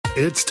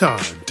It's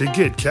time to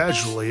get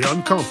casually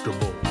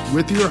uncomfortable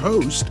with your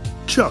host,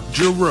 Chuck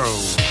Jerome.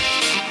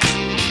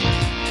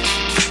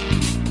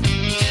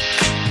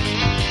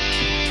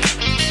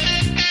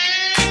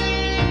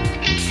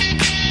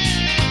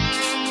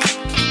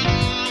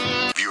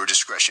 Viewer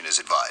discretion is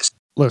advised.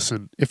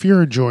 Listen, if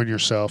you're enjoying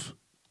yourself,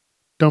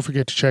 don't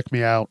forget to check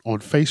me out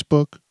on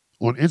Facebook,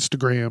 on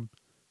Instagram,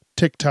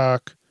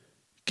 TikTok,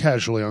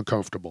 Casually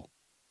Uncomfortable.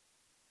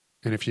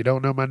 And if you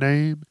don't know my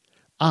name,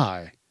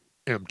 I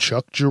am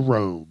Chuck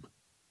Jerome.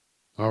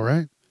 All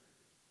right?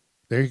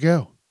 There you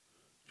go.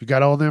 You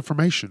got all the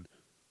information.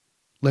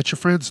 Let your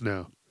friends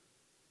know.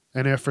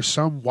 And if for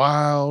some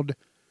wild,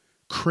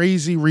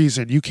 crazy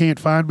reason you can't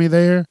find me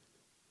there,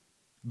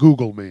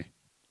 Google me.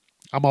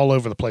 I'm all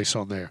over the place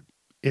on there.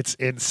 It's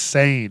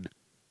insane.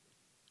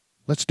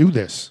 Let's do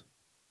this.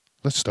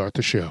 Let's start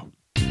the show.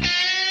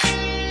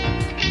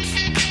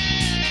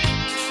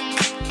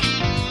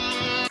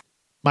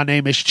 My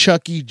name is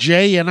Chucky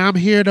J, and I'm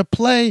here to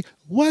play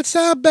What's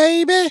Up,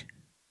 Baby?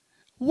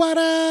 What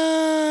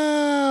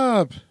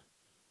up?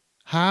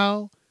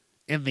 How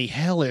in the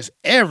hell is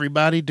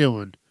everybody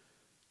doing?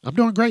 I'm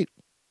doing great.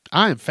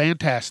 I am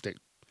fantastic.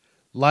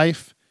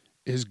 Life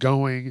is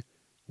going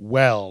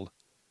well.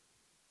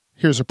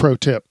 Here's a pro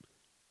tip.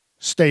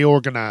 Stay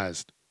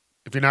organized.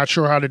 If you're not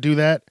sure how to do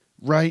that,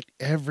 write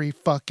every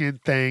fucking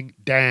thing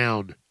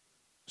down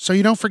so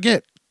you don't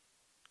forget.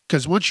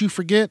 Because once you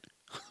forget,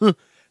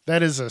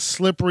 that is a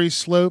slippery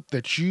slope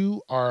that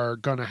you are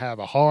going to have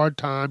a hard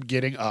time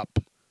getting up.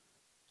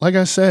 Like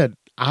I said,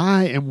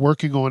 I am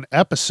working on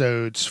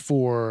episodes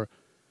for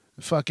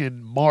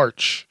fucking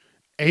March,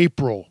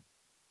 April.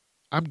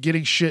 I'm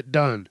getting shit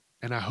done,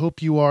 and I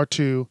hope you are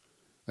too.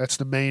 That's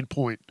the main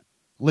point.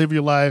 Live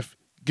your life,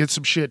 get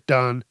some shit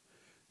done.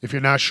 If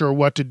you're not sure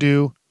what to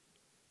do,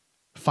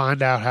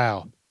 find out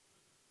how.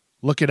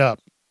 Look it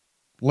up.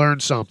 Learn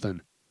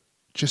something.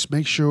 Just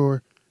make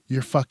sure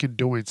you're fucking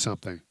doing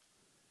something.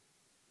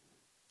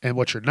 And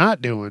what you're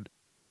not doing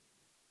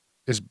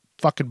is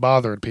fucking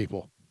bothering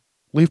people.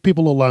 Leave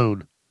people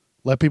alone.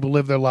 Let people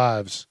live their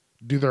lives.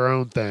 Do their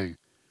own thing.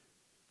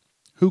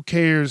 Who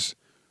cares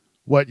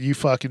what you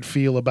fucking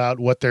feel about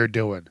what they're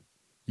doing?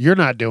 You're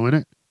not doing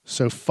it,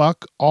 so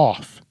fuck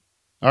off.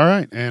 All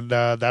right, and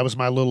that was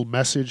my little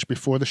message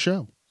before the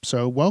show.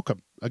 So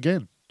welcome.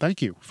 Again,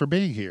 thank you for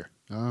being here.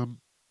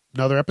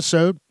 Another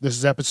episode. This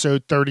is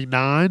episode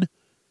 39.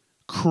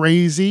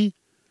 Crazy.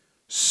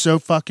 So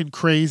fucking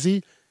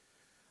crazy.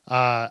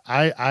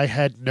 I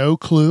had no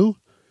clue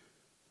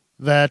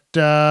that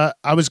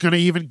I was going to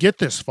even get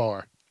this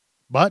far.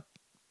 But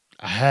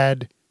I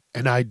had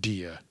an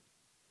idea.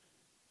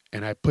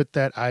 And I put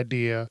that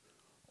idea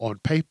on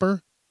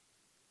paper.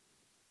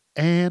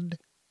 And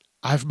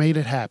I've made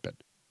it happen.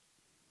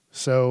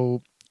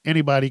 So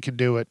anybody can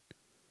do it.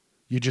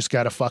 You just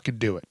got to fucking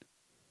do it.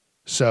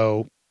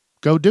 So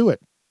go do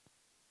it.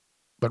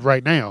 But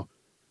right now,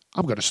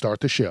 I'm going to start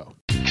the show.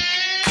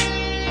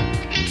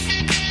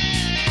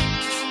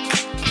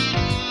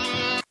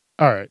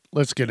 All right,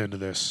 let's get into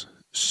this.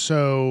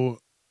 So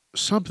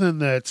something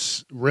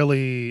that's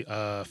really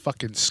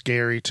fucking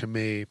scary to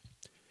me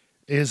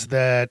is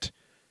that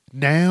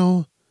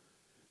now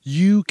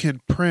you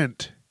can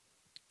print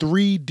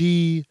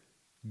 3D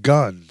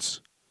guns.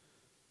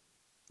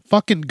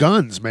 Fucking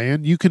guns,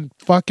 man. You can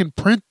fucking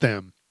print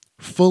them.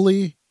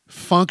 Fully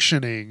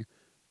functioning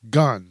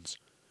guns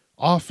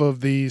off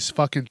of these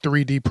fucking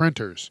 3D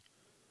printers.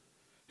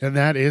 And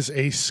that is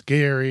a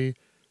scary,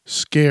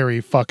 scary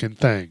fucking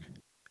thing.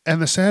 And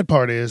the sad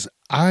part is,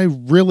 I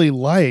really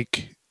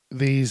like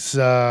these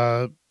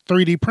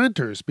 3D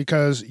printers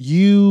because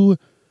you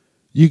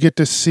get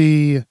to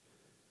see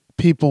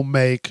people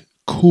make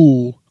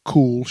cool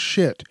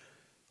shit.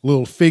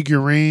 Little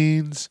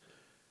figurines,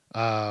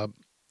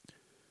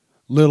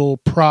 little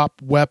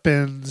prop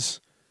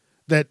weapons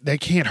that they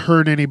can't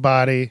hurt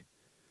anybody.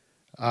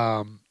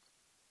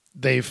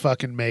 They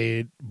fucking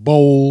made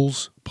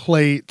bowls,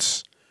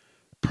 plates,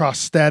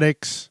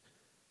 prosthetics.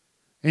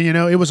 And, you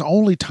know, it was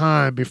only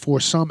time before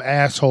some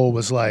asshole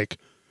was like,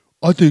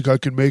 I think I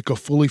can make a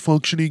fully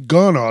functioning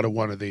gun out of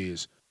one of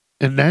these.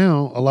 And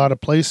now a lot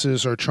of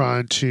places are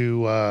trying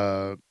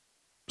to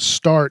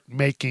start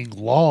making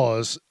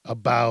laws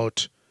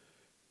about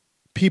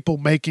people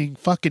making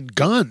fucking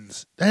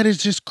guns. That is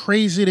just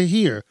crazy to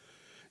hear.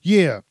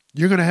 Yeah,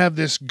 you're going to have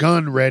this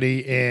gun ready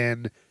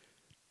in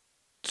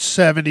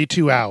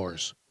 72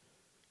 hours.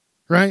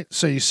 Right?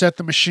 So you set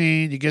the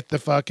machine, you get the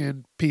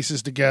fucking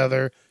pieces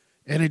together,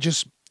 and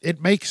it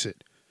makes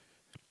it.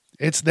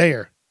 It's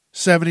there.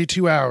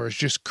 72 hours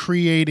just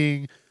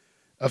creating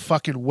a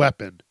fucking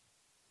weapon.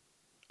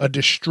 A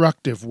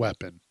destructive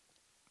weapon.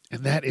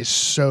 And that is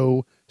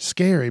so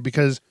scary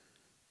because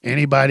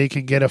anybody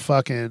can get a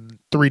fucking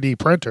 3D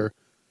printer.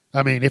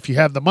 I mean, if you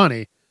have the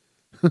money,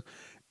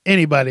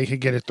 anybody can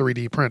get a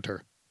 3D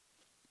printer.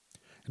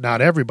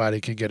 Not everybody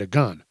can get a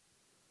gun.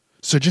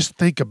 So just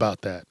think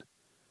about that.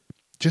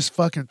 Just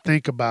fucking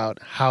think about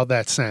how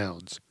that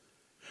sounds.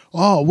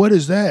 Oh, what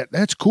is that?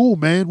 That's cool,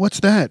 man. What's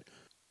that?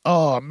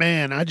 Oh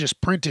man, I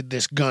just printed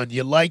this gun.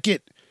 You like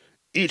it?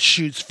 It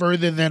shoots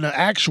further than an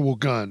actual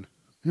gun.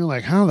 You're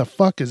like, how the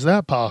fuck is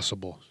that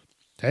possible?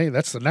 Hey,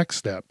 that's the next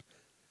step.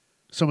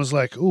 Someone's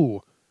like,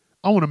 ooh,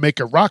 I want to make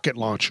a rocket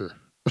launcher.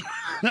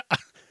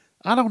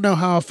 I don't know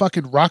how a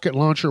fucking rocket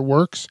launcher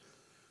works,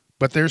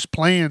 but there's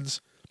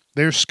plans,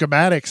 there's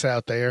schematics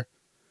out there.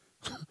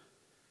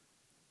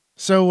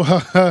 So,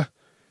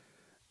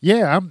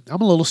 yeah, I'm a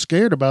little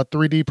scared about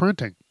 3D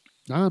printing.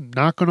 I'm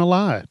not going to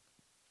lie.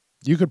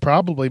 You could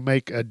probably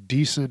make a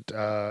decent,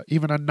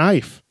 even a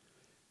knife,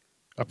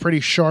 a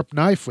pretty sharp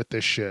knife with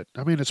this shit.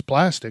 I mean, it's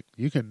plastic.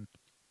 You can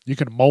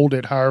mold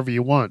it however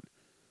you want.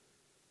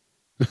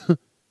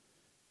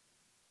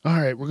 All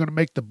right, we're going to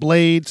make the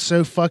blade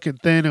so fucking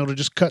thin it'll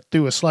just cut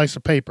through a slice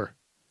of paper.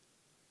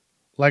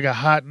 Like a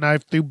hot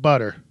knife through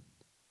butter.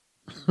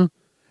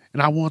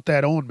 And I want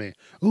that on me.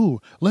 Ooh,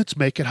 let's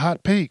make it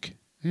hot pink.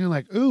 And you're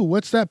like, ooh,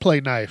 what's that play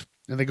knife?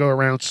 And they go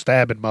around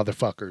stabbing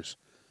motherfuckers.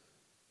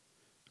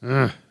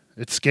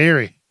 It's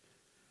scary.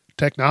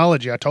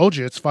 Technology, I told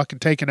you, it's fucking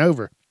taking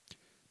over.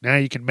 Now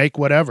you can make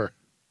whatever.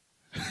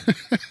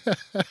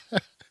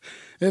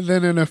 And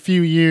then in a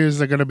few years,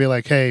 they're going to be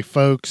like, hey,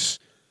 folks,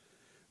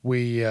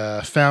 we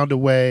found a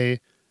way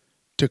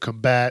to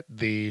combat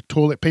the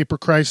toilet paper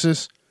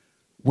crisis.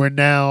 We're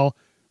now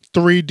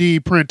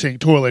 3D printing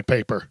toilet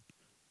paper.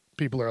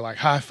 People are like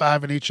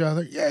high-fiving each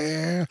other.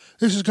 Yeah,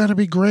 this is going to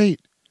be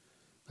great.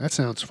 That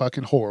sounds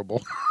fucking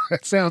horrible.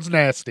 That sounds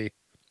nasty.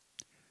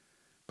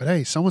 But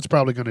hey, someone's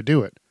probably going to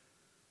do it.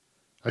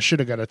 I should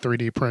have got a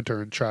 3D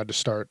printer and tried to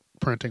start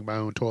printing my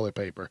own toilet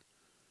paper.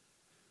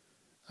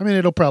 I mean,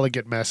 it'll probably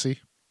get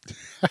messy.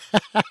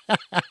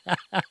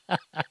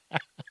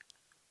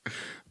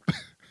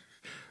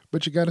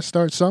 But you got to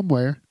start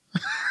somewhere.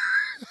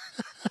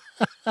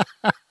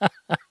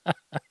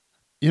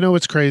 You know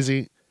what's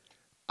crazy?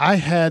 I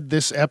had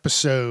this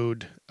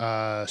episode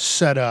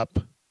set up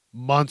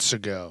months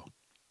ago.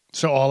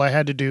 So all I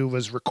had to do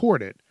was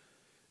record it.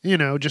 You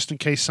know, just in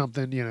case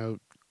something,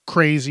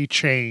 crazy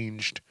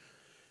changed.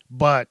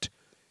 But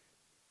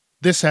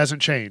this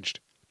hasn't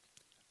changed.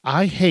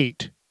 I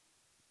hate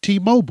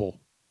T-Mobile.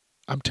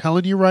 I'm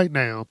telling you right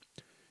now,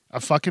 I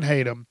fucking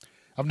hate them.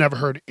 I've never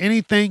heard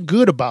anything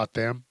good about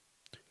them.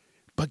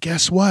 But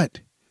guess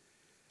what?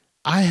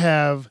 I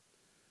have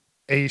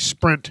a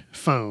Sprint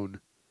phone.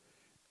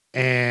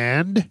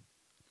 And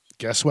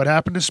guess what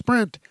happened to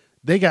Sprint?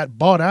 They got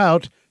bought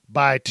out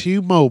by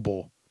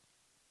T-Mobile.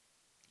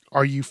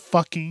 Are you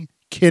fucking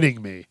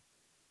kidding me?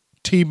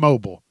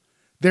 T-Mobile.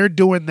 They're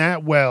doing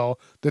that well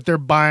that they're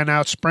buying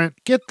out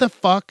Sprint. Get the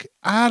fuck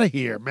out of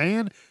here,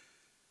 man.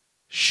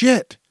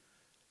 Shit.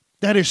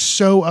 That is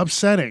so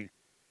upsetting.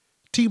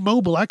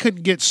 T-Mobile, I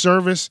couldn't get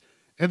service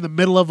in the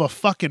middle of a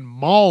fucking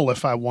mall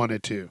if I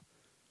wanted to.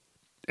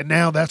 And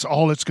now that's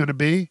all it's going to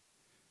be?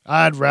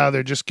 I'd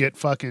rather just get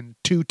fucking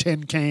 2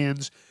 tin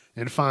cans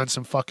and find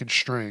some fucking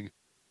string.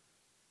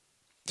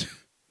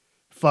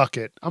 Fuck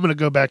it. I'm going to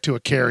go back to a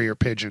carrier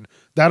pigeon.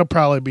 That'll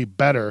probably be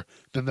better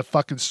than the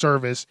fucking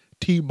service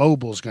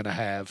T-Mobile's going to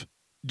have.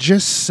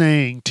 Just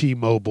saying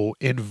T-Mobile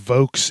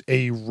invokes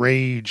a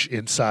rage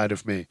inside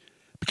of me.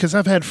 Because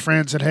I've had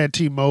friends that had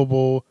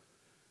T-Mobile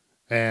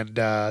and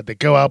they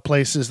go out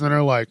places and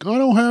they're like, I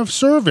don't have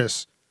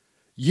service.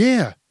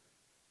 Yeah,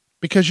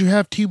 because you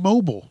have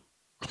T-Mobile.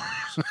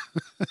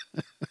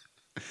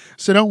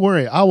 So don't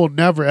worry. I will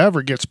never,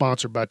 ever get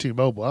sponsored by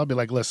T-Mobile. I'll be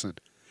like, listen,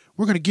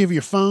 we're going to give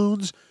you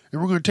phones and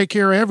we're going to take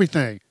care of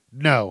everything.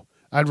 No,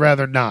 I'd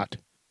rather not.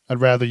 I'd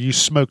rather use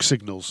smoke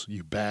signals,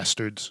 you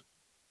bastards.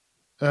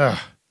 Ugh.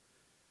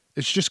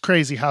 It's just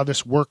crazy how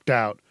this worked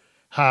out.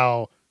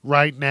 How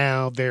right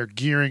now they're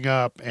gearing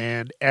up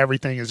and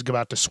everything is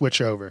about to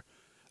switch over.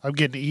 I'm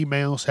getting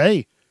emails.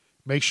 Hey,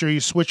 make sure you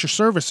switch your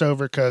service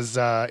over because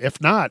if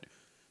not,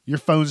 your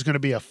phone's going to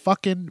be a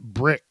fucking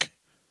brick.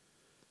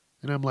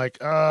 And I'm like,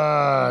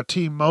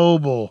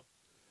 T-Mobile.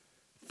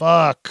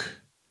 Fuck.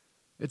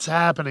 It's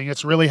happening.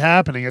 It's really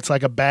happening. It's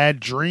like a bad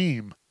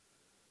dream.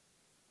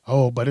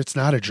 Oh, but it's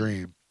not a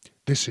dream.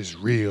 This is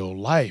real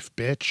life,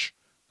 bitch.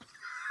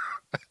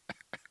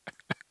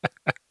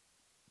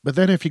 But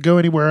then if you go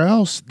anywhere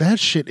else, that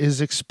shit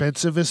is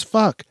expensive as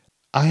fuck.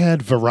 I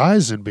had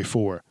Verizon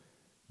before.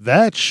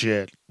 That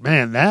shit,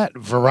 man, that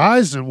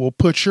Verizon will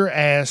put your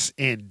ass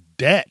in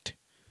debt.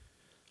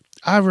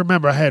 I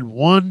remember I had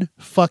one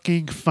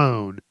fucking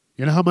phone.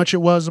 You know how much it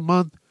was a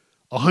month?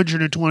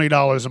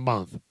 $120 a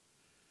month.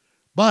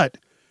 But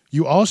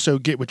you also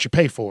get what you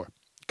pay for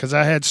because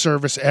I had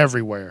service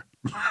everywhere.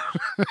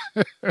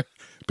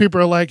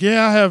 People are like,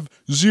 yeah, I have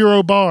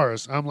 0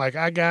 bars. I'm like,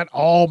 I got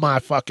all my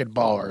fucking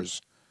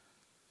bars.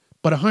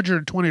 But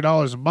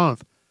 $120 a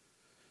month,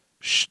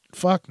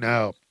 fuck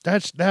no.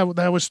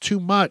 That was too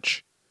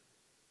much.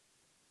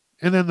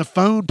 And then the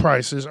phone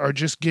prices are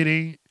just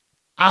getting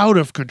out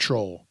of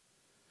control.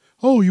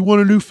 Oh, you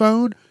want a new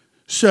phone?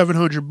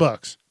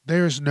 $700.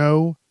 There's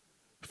no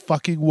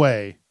fucking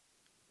way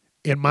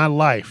in my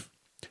life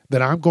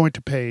that I'm going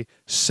to pay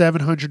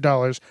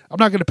 $700. I'm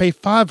not going to pay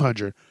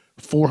 $500,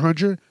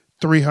 $400,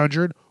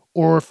 $300,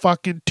 or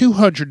fucking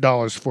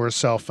 $200 for a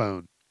cell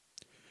phone.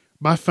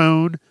 My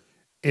phone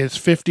is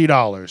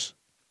 $50.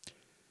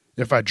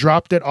 If I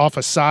dropped it off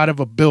a side of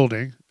a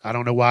building, I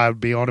don't know why I would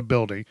be on a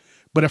building,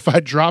 but if I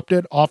dropped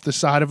it off the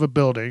side of a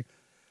building,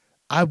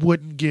 I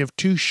wouldn't give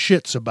two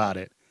shits about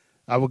it.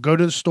 I would go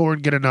to the store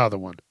and get another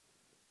one.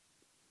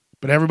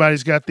 But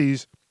everybody's got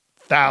these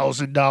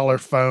 $1,000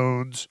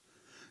 phones.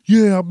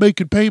 Yeah, I'm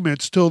making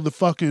payments till the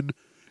fucking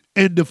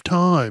end of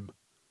time.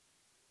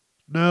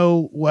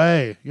 No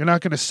way. You're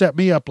not going to set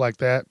me up like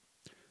that.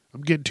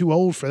 I'm getting too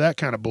old for that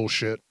kind of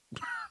bullshit.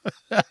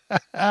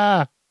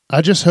 I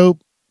just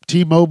hope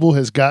T-Mobile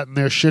has gotten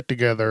their shit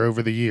together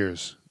over the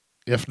years.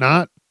 If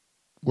not,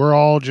 we're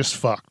all just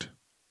fucked.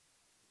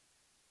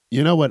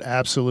 You know what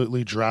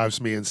absolutely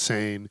drives me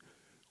insane?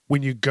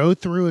 When you go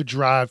through a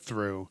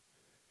drive-thru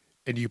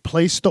and you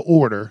place the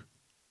order,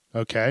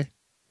 okay,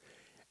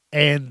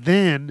 and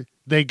then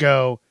they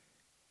go,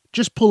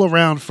 just pull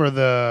around for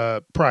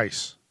the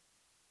price.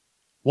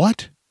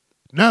 What?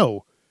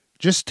 No,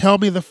 just tell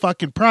me the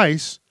fucking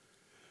price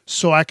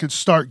so I can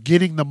start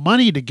getting the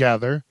money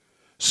together.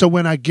 So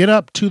when I get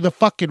up to the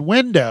fucking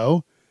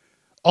window,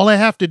 all I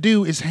have to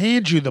do is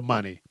hand you the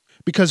money.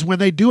 Because when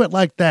they do it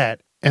like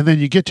that, and then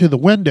you get to the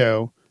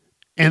window,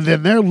 and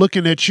then they're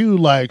looking at you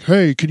like,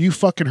 hey, can you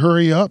fucking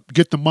hurry up,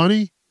 get the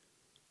money?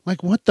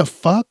 Like, what the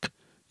fuck?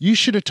 You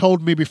should have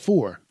told me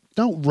before.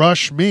 Don't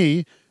rush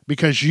me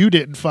because you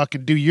didn't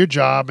fucking do your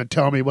job and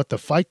tell me what the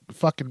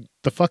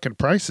fucking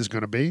price is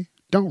going to be.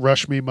 Don't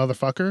rush me,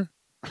 motherfucker.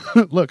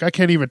 Look, I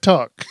can't even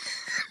talk.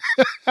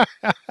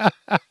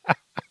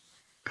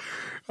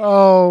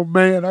 Oh,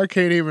 man, I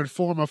can't even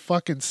form a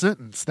fucking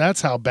sentence.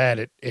 That's how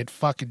bad it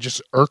fucking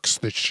just irks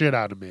the shit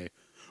out of me.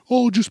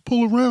 Oh, just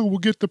pull around. We'll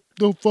get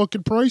the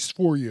fucking price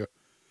for you.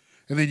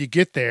 And then you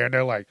get there, and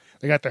they're like,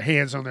 they got their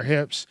hands on their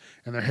hips,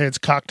 and their heads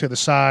cocked to the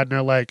side, and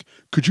they're like,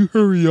 could you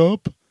hurry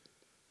up?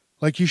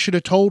 Like, you should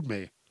have told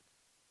me.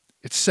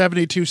 It's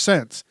 72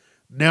 cents.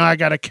 Now I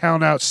got to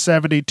count out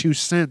 72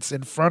 cents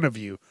in front of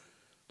you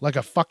like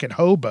a fucking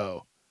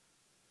hobo.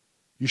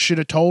 You should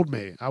have told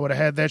me. I would have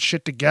had that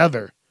shit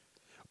together.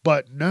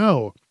 But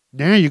no,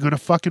 now you're going to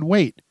fucking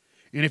wait.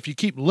 And if you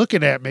keep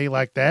looking at me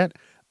like that,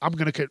 I'm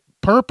going to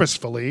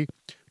purposefully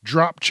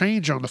drop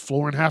change on the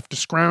floor and have to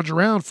scrounge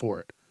around for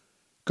it.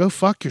 Go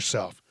fuck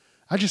yourself.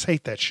 I just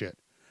hate that shit.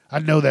 I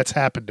know that's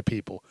happened to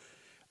people.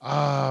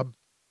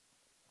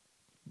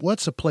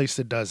 What's a place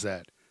that does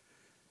that?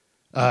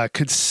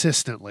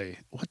 Consistently.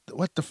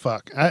 What the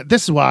fuck?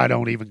 This is why I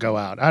don't even go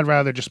out. I'd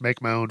rather just make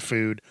my own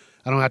food.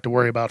 I don't have to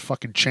worry about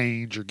fucking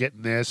change or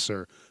getting this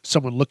or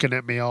someone looking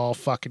at me all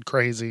fucking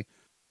crazy.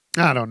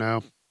 I don't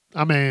know.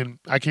 I mean,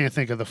 I can't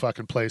think of the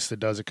fucking place that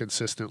does it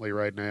consistently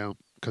right now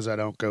because I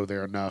don't go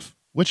there enough,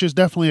 which is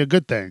definitely a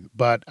good thing.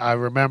 But I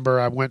remember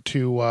I went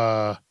to,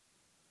 oh,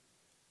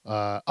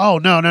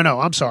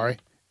 no. I'm sorry.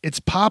 It's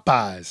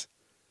Popeyes.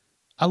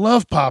 I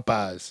love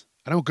Popeyes.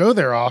 I don't go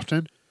there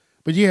often,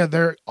 but yeah,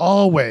 they're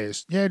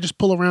always, just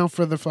pull around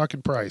for the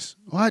fucking price.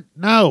 What?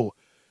 No.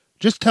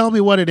 Just tell me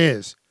what it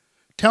is.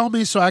 Tell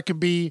me so I can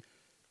be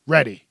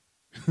ready.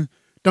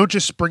 Don't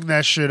just spring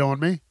that shit on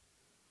me.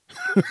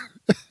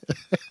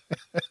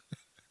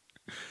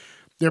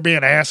 They're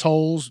being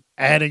assholes,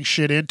 adding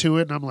shit into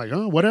it, and I'm like,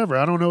 oh, whatever.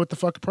 I don't know what the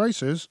fucking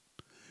price is.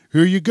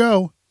 Here you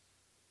go.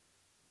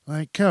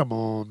 Like, come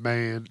on,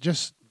 man.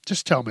 Just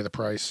tell me the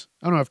price.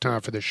 I don't have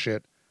time for this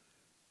shit.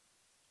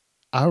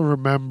 I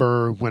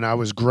remember when I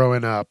was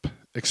growing up,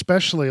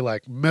 especially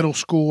like middle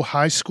school,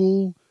 high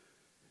school,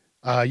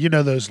 you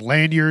know, those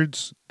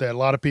lanyards that a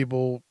lot of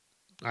people,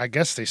 I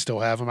guess they still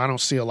have them. I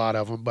don't see a lot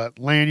of them, but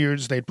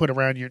lanyards you'd put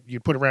around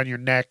your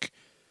neck,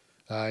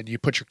 and you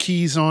put your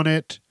keys on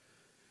it,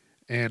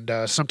 and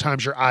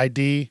sometimes your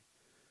ID.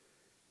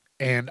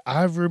 And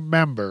I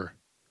remember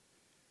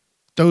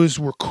those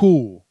were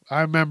cool.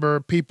 I remember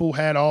people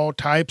had all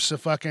types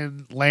of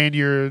fucking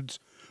lanyards.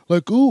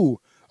 Like, ooh,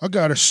 I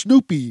got a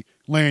Snoopy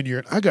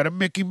lanyard. I got a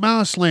Mickey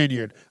Mouse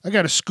lanyard. I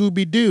got a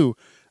Scooby-Doo.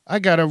 I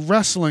got a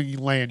wrestling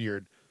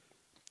lanyard.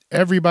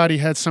 Everybody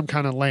had some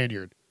kind of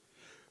lanyard.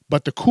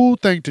 But the cool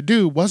thing to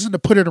do wasn't to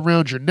put it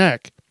around your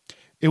neck.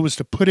 It was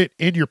to put it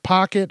in your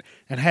pocket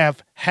and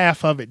have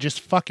half of it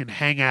just fucking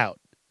hang out.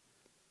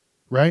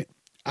 Right?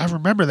 I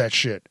remember that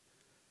shit.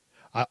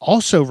 I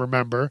also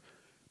remember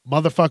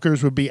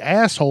motherfuckers would be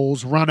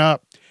assholes, run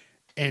up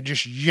and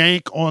just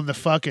yank on the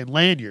fucking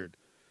lanyard.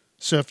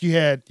 So if you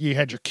had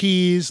your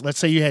keys, let's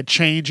say you had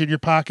change in your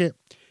pocket,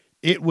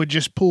 it would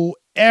just pull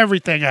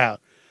everything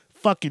out.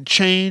 Fucking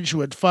change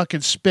would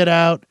fucking spit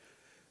out,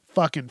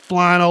 fucking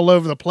flying all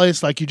over the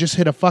place like you just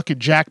hit a fucking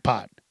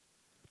jackpot.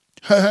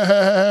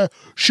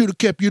 Should have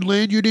kept your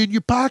lanyard in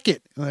your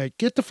pocket. Like,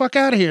 get the fuck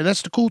out of here.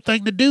 That's the cool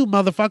thing to do,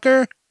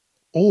 motherfucker.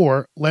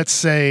 Or let's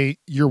say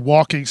you're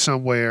walking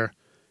somewhere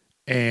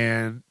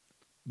and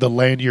the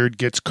lanyard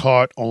gets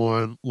caught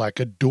on like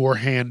a door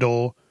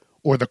handle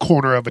or the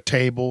corner of a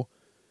table,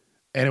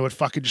 and it would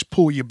fucking just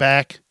pull you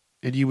back,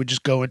 and you would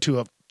just go into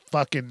a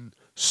fucking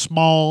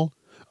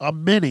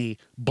mini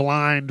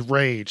blind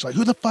rage. Like,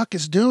 who the fuck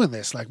is doing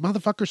this? Like,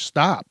 motherfucker,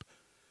 stop.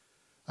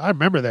 I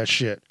remember that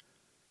shit.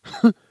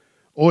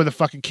 Or the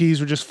fucking keys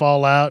would just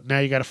fall out. Now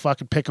you got to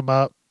fucking pick them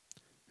up.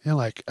 You're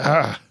like,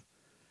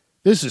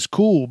 this is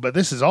cool, but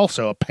this is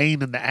also a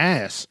pain in the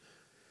ass.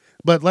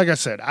 But like I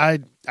said, I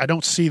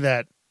don't see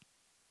that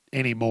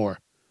anymore.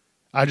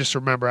 I just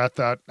remember I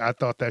thought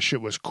that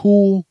shit was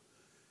cool.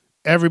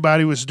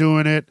 Everybody was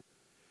doing it.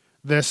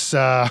 This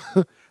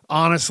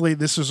honestly,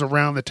 this was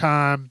around the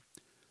time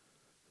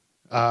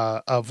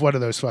of what are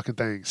those fucking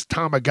things?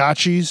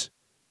 Tamagotchis.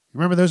 You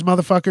remember those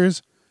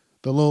motherfuckers?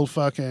 The little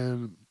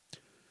fucking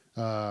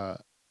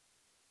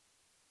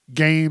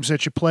games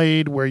that you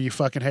played where you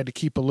fucking had to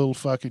keep a little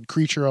fucking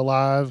creature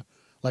alive.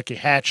 Like you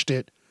hatched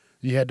it,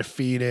 you had to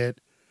feed it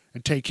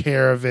and take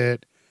care of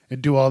it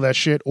and do all that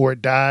shit, or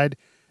it died.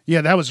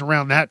 Yeah, that was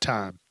around that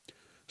time.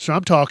 So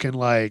I'm talking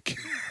like,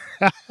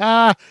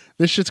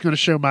 this shit's going to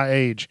show my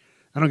age.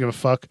 I don't give a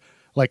fuck.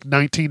 Like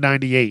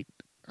 1998,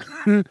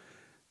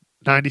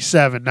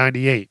 97,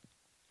 98.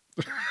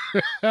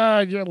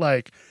 You're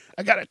like,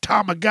 I got a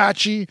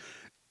Tamagotchi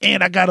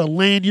and I got a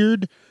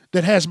lanyard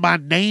that has my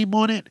name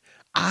on it.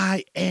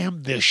 I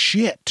am the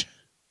shit.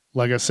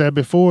 Like I said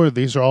before,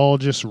 these are all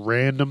just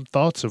random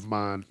thoughts of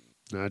mine.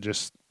 I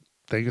just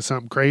think of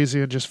something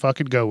crazy and just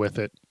fucking go with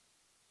it.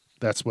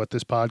 That's what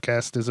this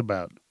podcast is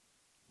about.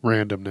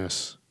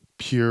 Randomness.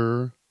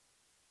 Pure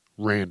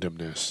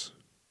randomness.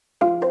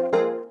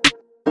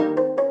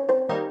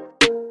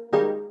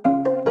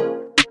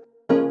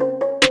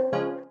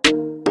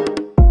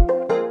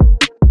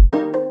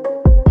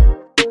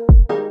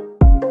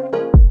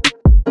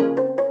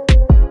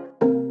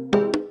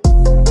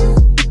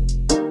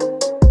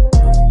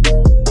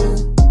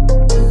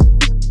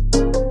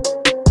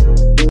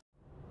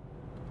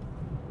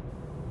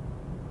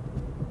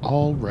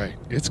 All right,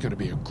 it's going to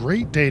be a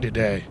great day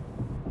today.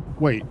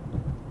 Wait,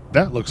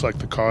 that looks like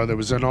the car that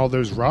was in all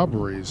those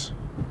robberies.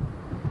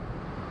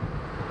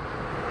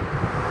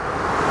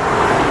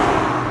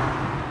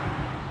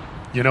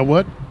 You know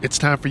what? It's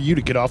time for you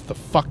to get off the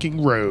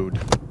fucking road.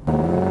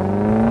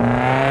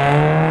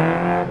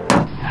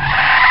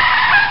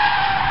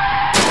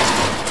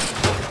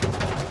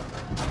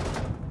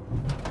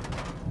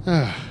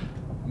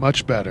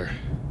 Much better.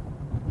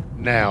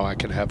 Now I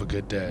can have a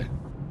good day.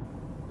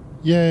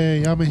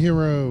 Yay, I'm a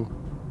hero.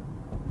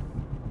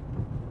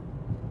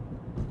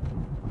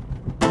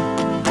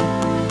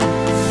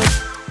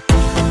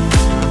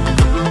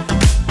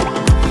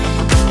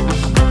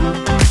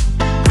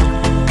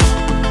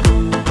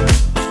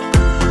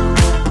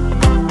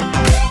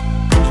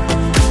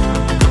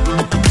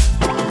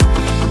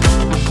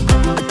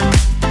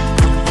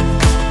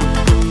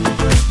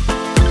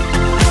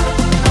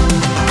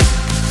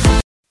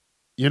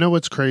 You know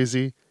what's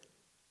crazy?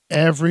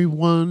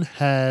 Everyone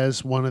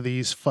has one of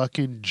these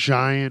fucking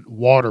giant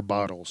water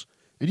bottles.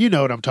 And you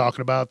know what I'm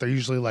talking about. They're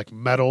usually like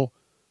metal.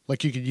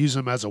 Like you can use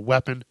them as a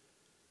weapon.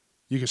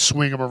 You can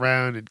swing them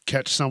around and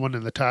catch someone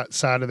in the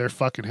side of their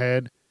fucking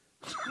head.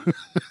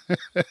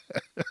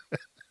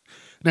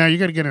 Now, you're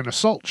going to get an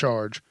assault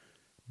charge.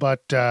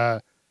 But,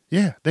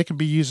 yeah, they can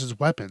be used as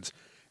weapons.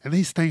 And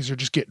these things are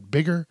just getting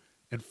bigger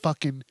and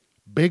fucking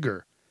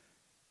bigger.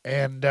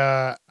 And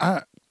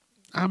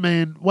I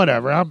mean,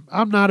 whatever.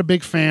 I'm not a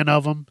big fan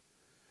of them.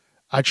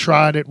 I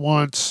tried it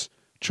once,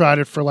 tried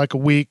it for like a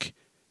week,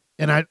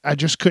 and I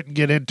just couldn't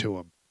get into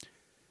them.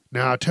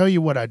 Now, I'll tell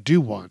you what I do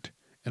want,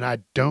 and I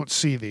don't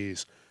see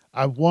these.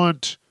 I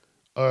want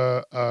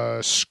a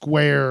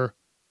square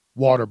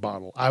water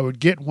bottle. I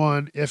would get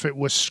one if it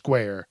was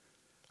square.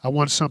 I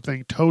want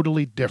something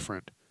totally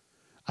different.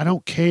 I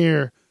don't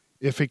care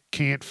if it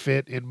can't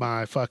fit in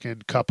my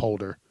fucking cup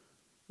holder.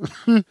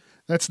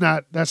 That's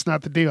not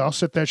the deal. I'll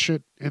set that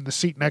shit in the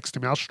seat next to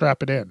me. I'll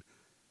strap it in.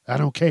 I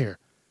don't care.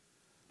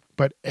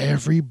 But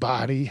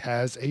everybody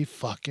has a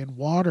fucking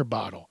water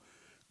bottle.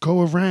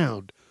 Go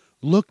around.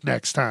 Look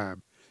next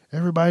time.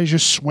 Everybody's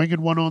just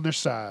swinging one on their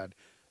side.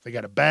 They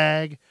got a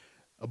bag,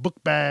 a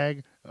book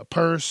bag, a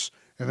purse,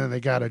 and then they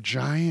got a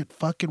giant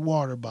fucking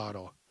water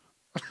bottle.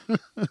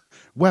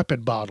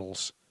 Weapon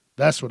bottles.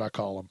 That's what I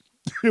call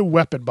them.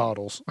 Weapon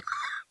bottles.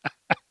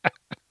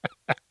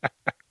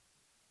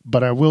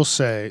 But I will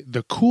say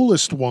the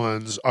coolest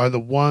ones are the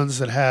ones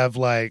that have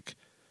like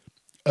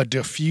a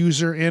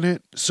diffuser in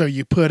it. So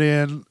you put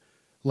in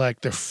like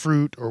the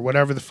fruit or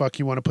whatever the fuck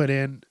you want to put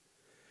in,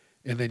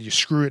 and then you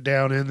screw it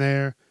down in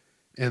there,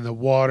 and the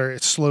water,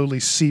 it slowly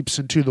seeps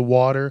into the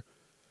water.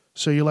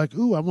 So you're like,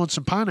 ooh, I want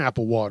some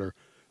pineapple water.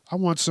 I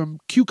want some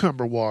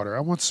cucumber water.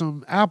 I want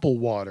some apple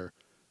water.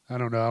 I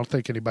don't know. I don't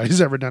think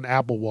anybody's ever done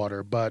apple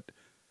water, but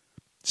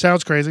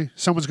sounds crazy.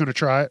 Someone's going to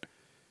try it.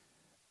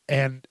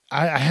 And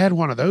I had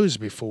one of those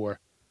before.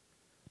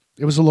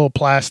 It was a little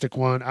plastic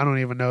one. I don't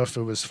even know if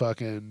it was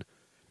fucking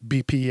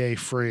BPA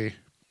free,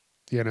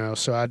 you know,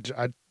 so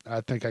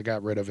I think I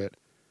got rid of it.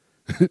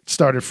 It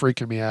started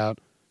freaking me out.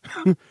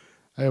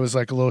 It was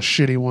like a little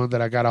shitty one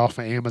that I got off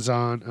of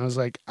Amazon. I was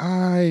like,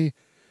 I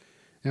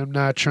am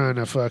not trying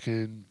to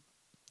fucking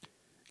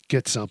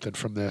get something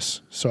from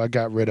this. So I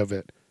got rid of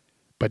it.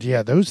 But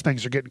yeah, those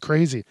things are getting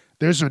crazy.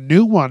 There's a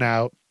new one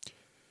out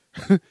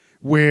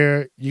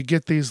where you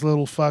get these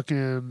little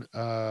fucking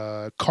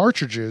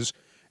cartridges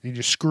and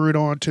you screw it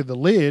onto the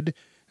lid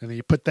and then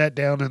you put that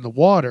down in the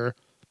water,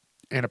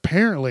 and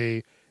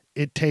apparently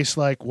it tastes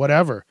like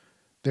whatever.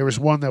 There was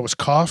one that was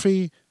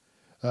coffee.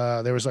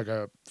 There was like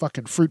a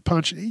fucking fruit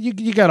punch.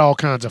 You got all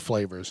kinds of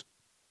flavors.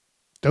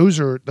 Those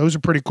are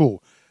pretty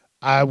cool.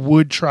 I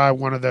would try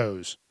one of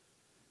those.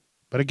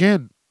 But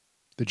again,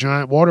 the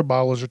giant water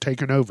bottles are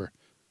taking over.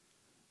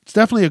 It's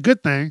definitely a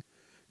good thing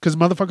because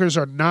motherfuckers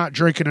are not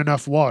drinking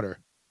enough water.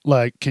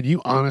 Like, can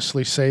you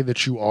honestly say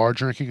that you are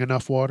drinking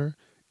enough water?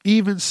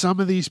 Even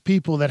some of these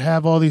people that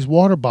have all these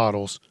water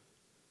bottles,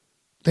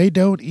 they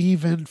don't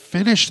even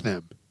finish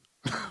them.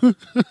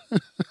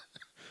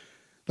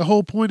 The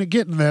whole point of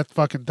getting that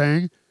fucking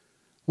thing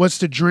was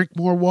to drink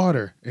more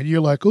water. And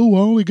you're like, oh, I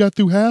only got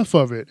through half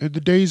of it and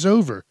the day's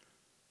over.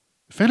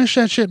 Finish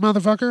that shit,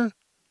 motherfucker.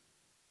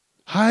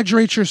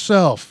 Hydrate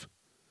yourself.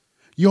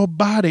 Your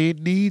body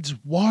needs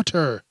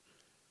water.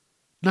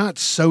 Not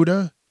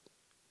soda.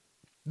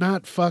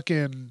 Not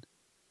fucking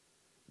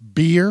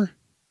beer.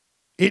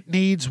 It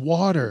needs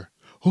water.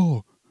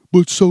 Oh,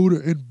 but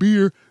soda and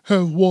beer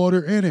have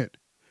water in it.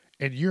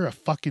 And you're a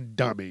fucking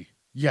dummy.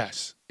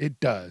 Yes, it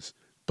does.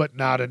 But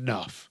not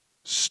enough.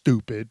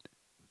 Stupid.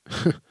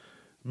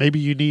 Maybe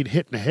you need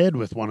hit in the head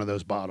with one of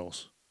those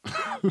bottles.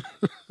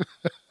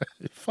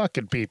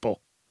 Fucking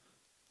people.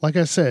 Like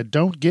I said,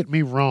 don't get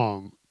me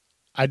wrong.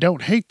 I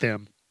don't hate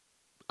them.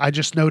 I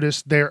just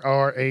noticed there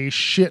are a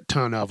shit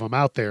ton of them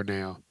out there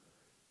now.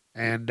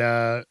 And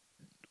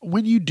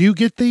when you do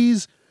get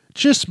these,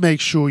 just make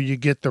sure you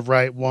get the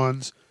right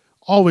ones.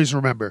 Always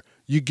remember,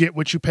 you get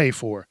what you pay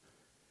for.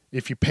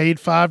 If you paid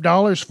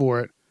 $5 for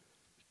it,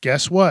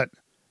 guess what?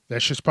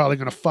 That's just probably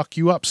going to fuck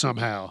you up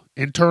somehow,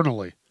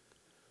 internally.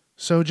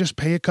 So just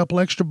pay a couple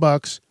extra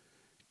bucks,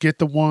 get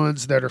the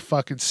ones that are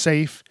fucking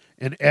safe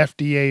and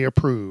FDA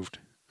approved.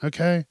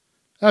 Okay?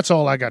 That's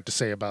all I got to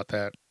say about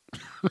that.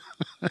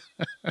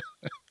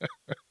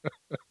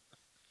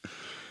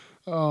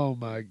 Oh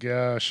my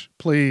gosh.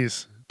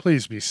 Please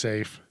be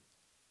safe.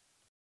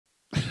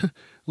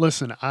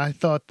 Listen, I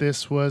thought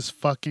this was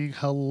fucking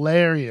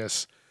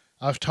hilarious.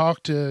 I've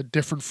talked to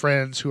different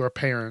friends who are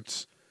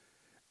parents,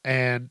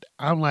 and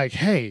I'm like,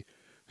 hey,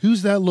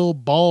 who's that little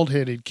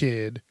bald-headed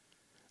kid?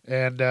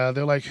 And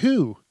they're like,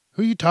 who?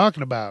 Who are you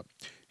talking about?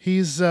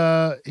 He's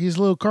a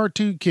little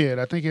cartoon kid.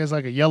 I think he has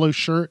like a yellow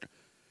shirt.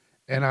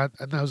 And I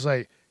was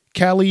like,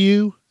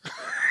 Caillou?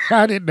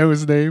 I didn't know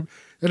his name.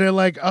 And they're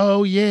like,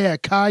 oh yeah,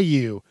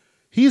 Caillou.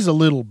 He's a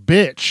little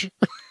bitch.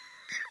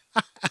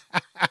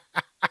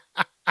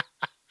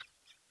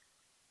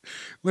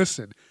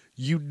 Listen,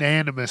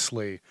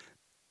 unanimously,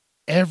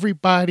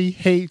 everybody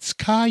hates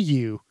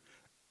Caillou.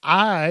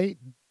 I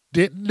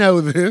didn't know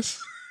this.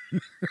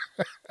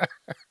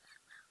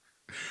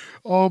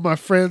 All my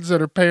friends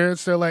that are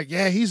parents, they're like,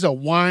 yeah, he's a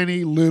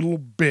whiny little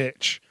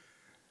bitch.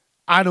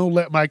 I don't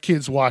let my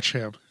kids watch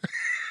him.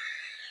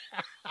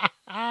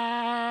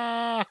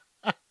 I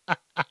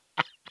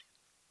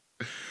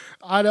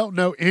don't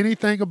know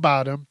anything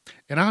about him,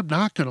 and I'm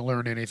not going to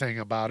learn anything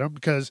about him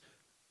because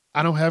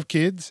I don't have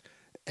kids,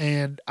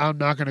 and I'm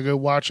not going to go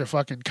watch a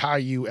fucking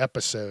Caillou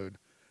episode.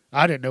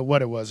 I didn't know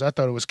what it was. I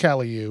thought it was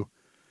Caillou.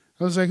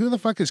 I was like, who the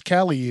fuck is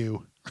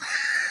Caillou?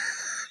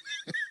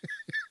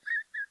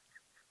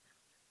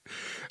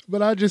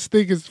 But I just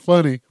think it's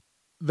funny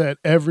that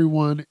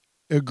everyone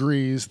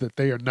agrees that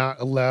they are not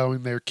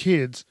allowing their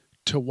kids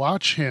to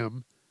watch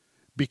him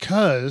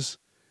because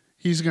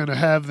he's going to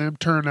have them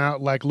turn out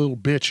like little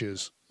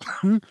bitches.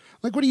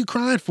 Like, what are you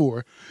crying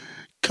for?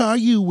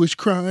 Caillou was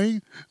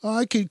crying.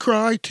 I can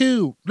cry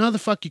too. No, the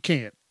fuck you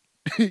can't.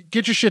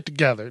 Get your shit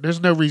together. There's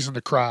no reason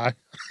to cry.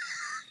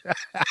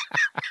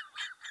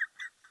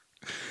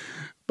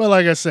 But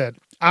like I said,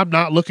 I'm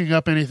not looking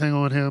up anything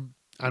on him.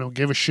 I don't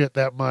give a shit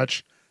that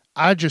much.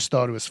 I just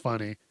thought it was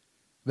funny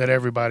that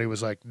everybody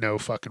was like, no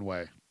fucking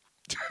way.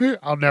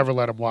 I'll never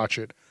let him watch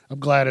it. I'm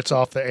glad it's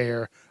off the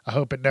air. I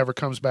hope it never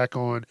comes back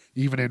on,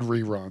 even in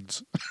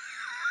reruns.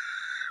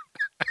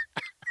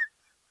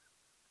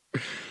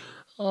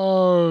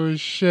 Oh,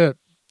 shit.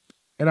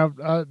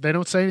 And they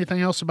don't say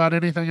anything else about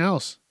anything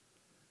else.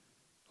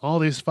 All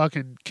these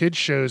fucking kids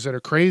shows that are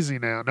crazy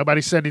now.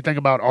 Nobody said anything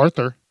about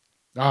Arthur.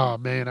 Oh,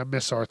 man, I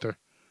miss Arthur.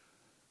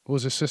 What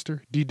was his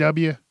sister?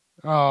 DW?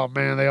 Oh,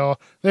 man,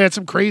 they had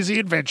some crazy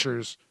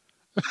adventures.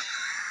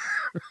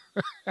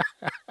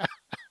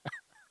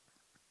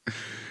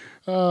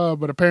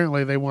 But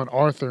apparently they want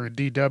Arthur and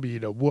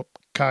DW to whoop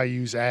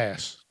Caillou's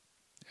ass.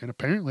 And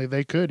apparently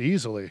they could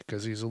easily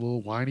because he's a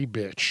little whiny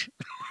bitch.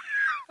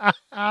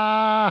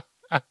 I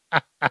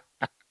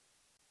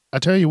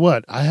tell you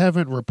what, I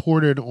haven't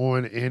reported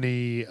on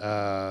any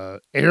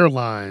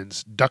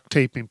airlines duct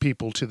taping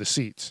people to the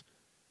seats.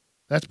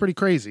 That's pretty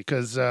crazy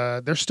because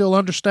they're still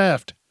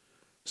understaffed.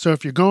 So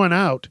if you're going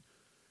out,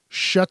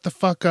 shut the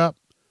fuck up,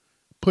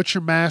 put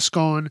your mask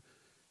on,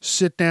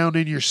 sit down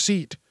in your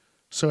seat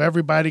so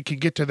everybody can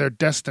get to their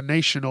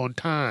destination on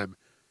time.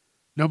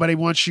 Nobody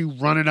wants you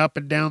running up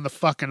and down the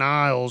fucking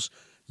aisles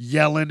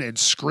yelling and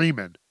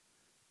screaming.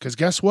 Because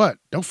guess what?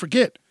 Don't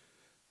forget,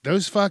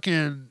 those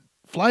fucking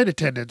flight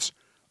attendants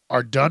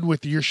are done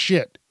with your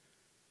shit.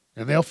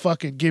 And they'll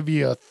fucking give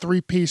you a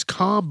 3-piece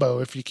combo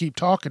if you keep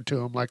talking to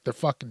them like they're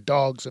fucking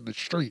dogs in the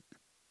street.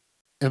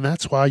 And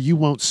that's why you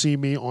won't see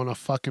me on a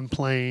fucking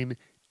plane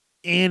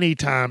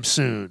anytime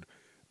soon.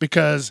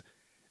 Because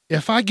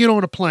if I get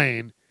on a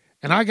plane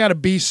and I got to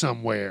be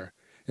somewhere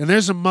and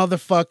there's a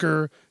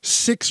motherfucker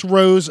 6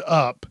 rows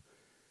up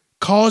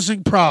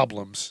causing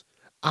problems,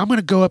 I'm going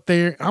to go up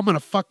there. I'm going to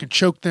fucking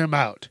choke them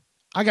out.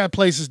 I got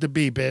places to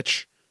be,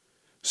 bitch.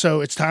 So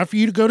it's time for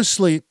you to go to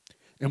sleep,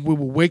 and we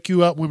will wake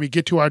you up when we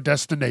get to our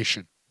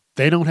destination.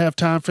 They don't have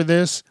time for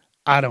this.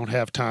 I don't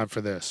have time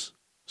for this.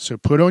 So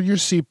put on your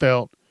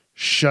seatbelt,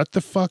 shut the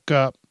fuck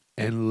up,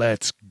 and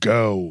let's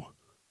go.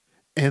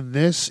 And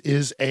this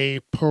is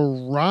a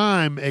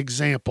prime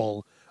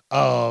example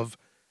of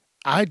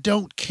I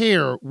don't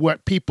care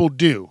what people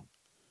do.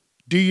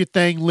 Do your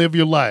thing, live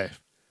your life.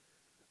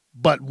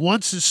 But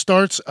once it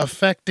starts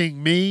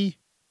affecting me,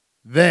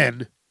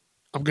 then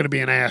I'm going to be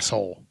an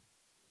asshole.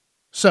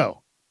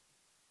 So,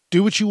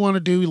 do what you want to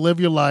do, live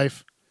your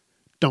life.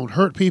 Don't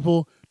hurt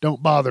people,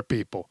 don't bother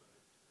people.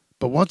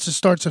 But once it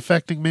starts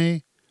affecting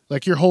me,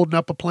 like you're holding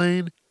up a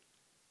plane,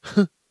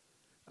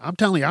 I'm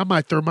telling you, I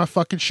might throw my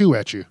fucking shoe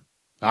at you.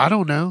 I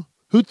don't know.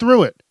 Who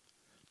threw it?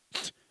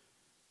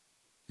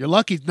 You're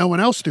lucky no one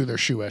else threw their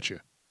shoe at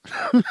you.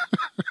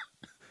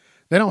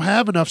 They don't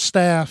have enough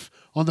staff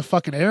on the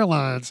fucking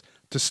airlines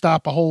to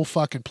stop a whole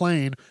fucking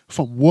plane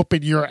from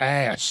whooping your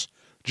ass.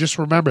 Just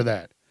remember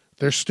that.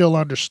 They're still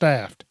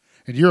understaffed,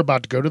 and you're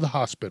about to go to the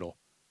hospital.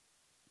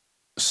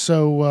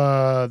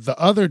 So the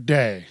other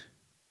day,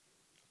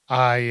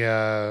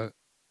 I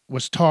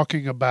was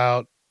talking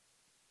about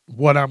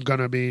what I'm going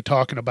to be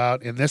talking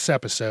about in this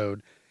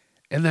episode,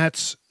 and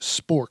that's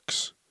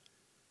sporks.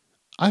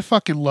 I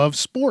fucking love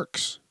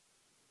sporks.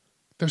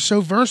 They're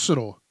so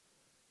versatile.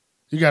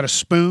 You got a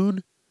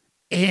spoon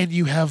and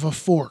you have a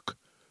fork.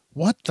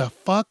 What the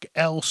fuck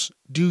else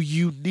do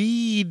you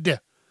need?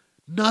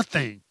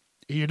 Nothing.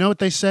 You know what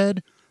they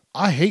said?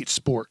 I hate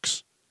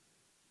sporks.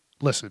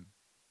 Listen,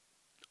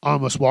 I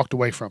almost walked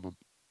away from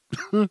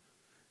them.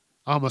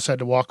 I almost had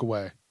to walk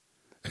away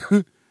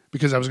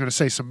because I was going to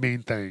say some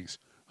mean things.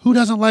 Who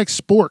doesn't like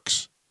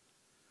sporks?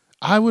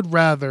 I would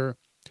rather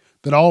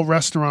that all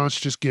restaurants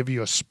just give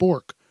you a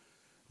spork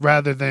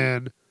rather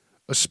than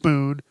a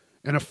spoon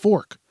and a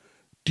fork.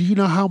 Do you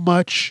know how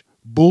much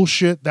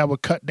bullshit that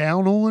would cut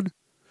down on?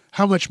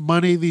 How much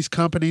money these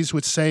companies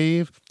would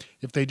save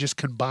if they just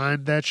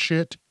combined that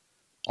shit?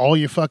 All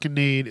you fucking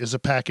need is a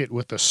packet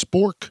with a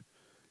spork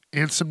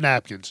and some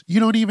napkins. You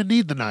don't even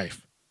need the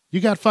knife.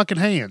 You got fucking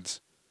hands.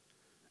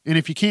 And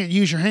if you can't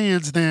use your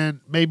hands,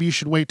 then maybe you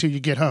should wait till you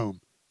get home.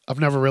 I've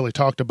never really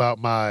talked about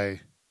my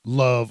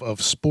love of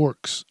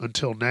sporks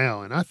until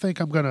now. And I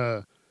think I'm going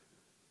to,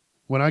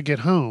 when I get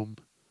home,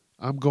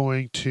 I'm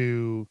going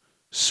to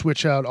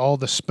switch out all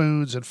the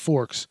spoons and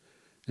forks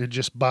and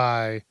just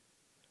buy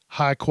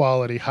high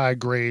quality, high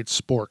grade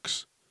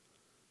sporks.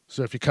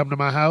 So if you come to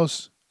my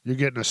house, you're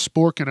getting a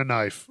spork and a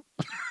knife.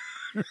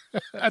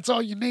 That's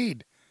all you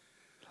need.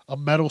 A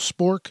metal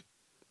spork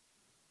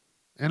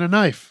and a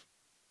knife.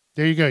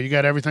 There you go. You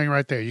got everything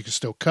right there. You can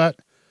still cut.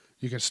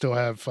 You can still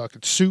have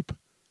fucking soup,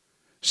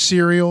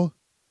 cereal.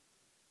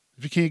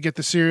 If you can't get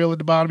the cereal at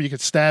the bottom, you can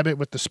stab it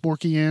with the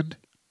sporky end.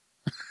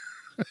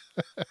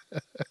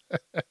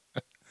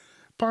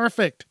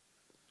 Perfect.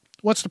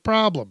 What's the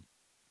problem?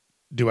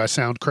 Do I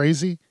sound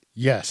crazy?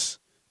 Yes.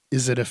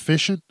 Is it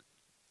efficient?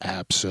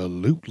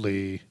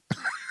 Absolutely.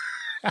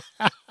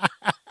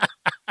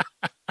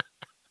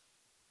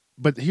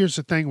 But here's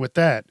the thing with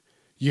that.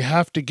 You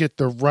have to get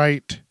the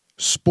right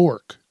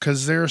spork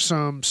because there are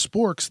some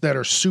sporks that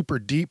are super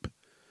deep.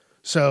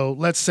 So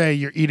let's say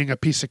you're eating a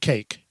piece of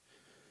cake.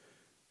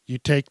 You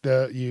take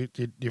you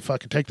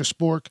fucking take the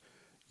spork,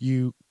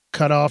 you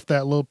cut off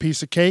that little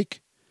piece of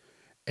cake,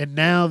 and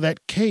now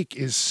that cake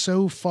is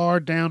so far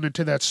down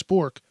into that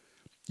spork,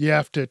 you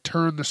have to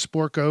turn the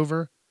spork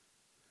over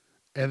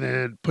and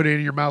then put it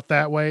in your mouth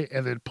that way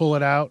and then pull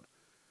it out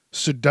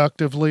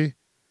seductively.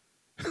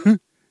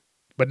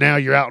 But now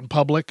you're out in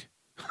public.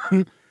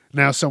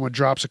 Now someone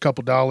drops a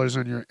couple dollars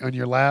on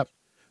your lap.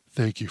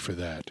 Thank you for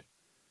that.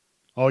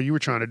 All you were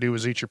trying to do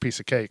was eat your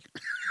piece of cake.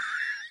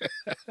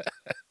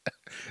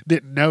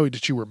 Didn't know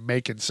that you were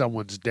making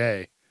someone's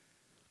day.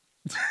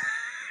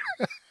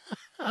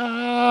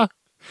 Oh,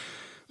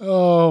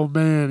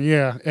 man,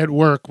 yeah. At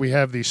work, we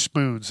have these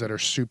spoons that are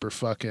super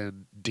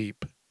fucking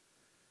deep.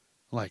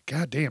 Like,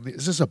 goddamn,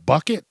 is this a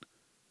bucket?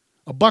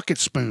 A bucket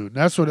spoon.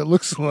 That's what it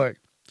looks like.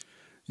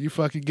 You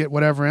fucking get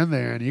whatever in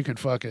there and you can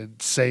fucking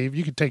save.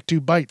 You can take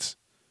 2 bites.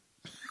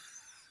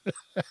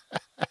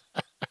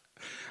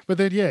 But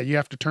then, yeah, you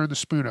have to turn the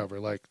spoon over.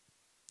 Like,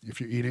 if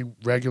you're eating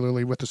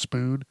regularly with a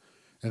spoon,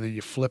 and then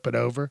you flip it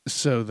over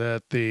so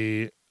that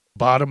the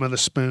bottom of the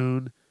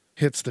spoon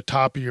hits the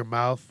top of your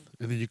mouth,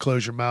 and then you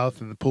close your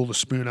mouth and then pull the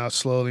spoon out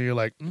slowly. You're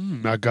like,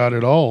 I got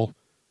it all.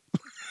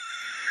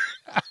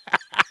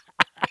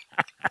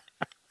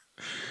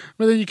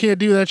 But then you can't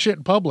do that shit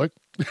in public.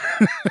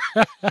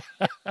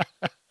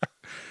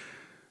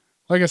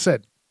 Like I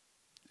said,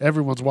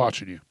 everyone's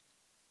watching you.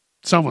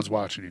 Someone's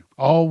watching you.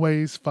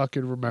 Always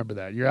fucking remember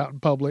that. You're out in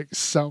public,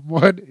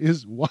 someone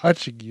is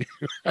watching you.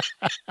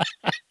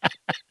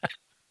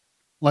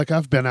 Like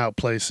I've been out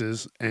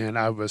places and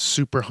I was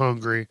super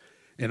hungry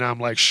and I'm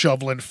like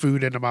shoveling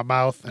food into my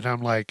mouth and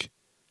I'm like,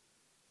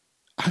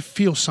 I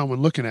feel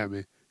someone looking at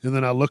me. And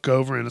then I look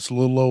over and it's a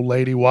little old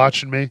lady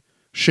watching me,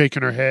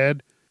 shaking her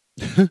head.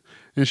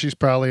 And she's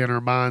probably in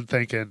her mind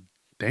thinking,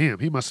 damn,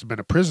 he must have been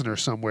a prisoner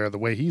somewhere the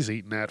way he's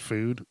eating that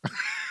food.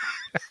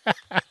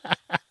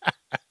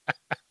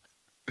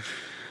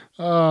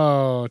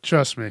 Oh,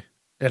 trust me,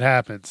 it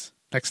happens.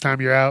 Next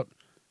time you're out,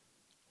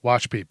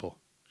 watch people.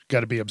 You got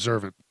to be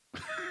observant.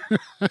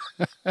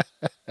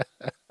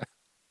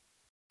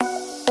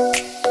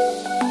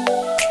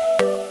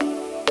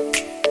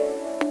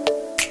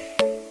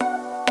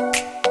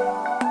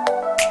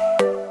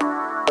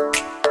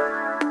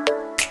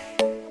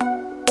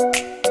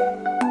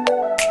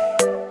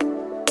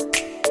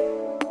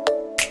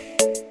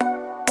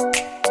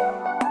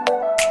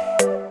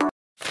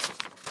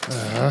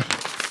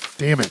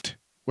 Damn it.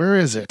 Where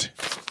is it?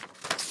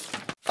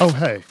 Oh,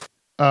 hey.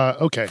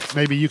 Okay,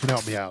 maybe you can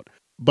help me out.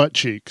 Butt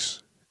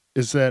cheeks.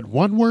 Is that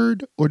one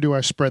word or do I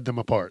spread them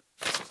apart?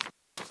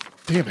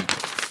 Damn it.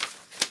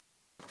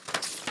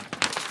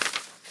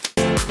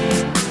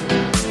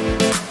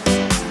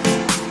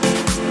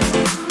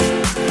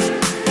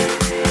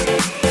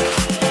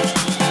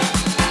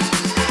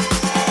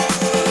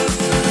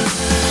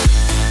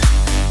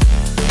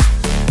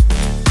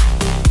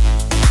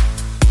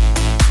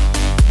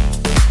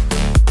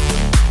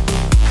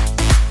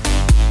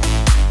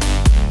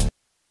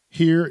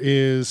 Here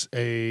is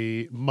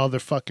a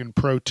motherfucking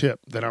pro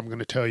tip that I'm going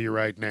to tell you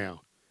right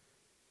now.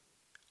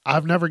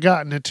 I've never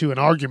gotten into an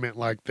argument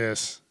like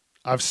this.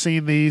 I've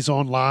seen these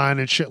online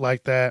and shit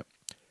like that.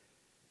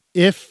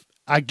 If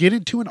I get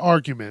into an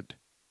argument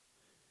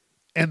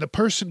and the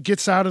person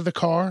gets out of the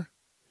car,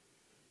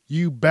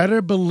 you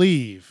better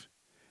believe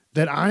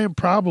that I am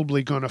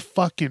probably going to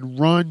fucking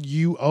run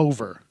you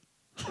over.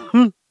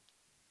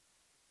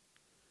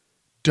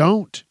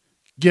 Don't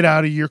get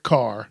out of your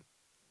car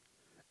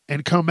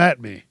and come at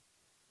me.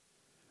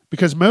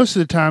 Because most of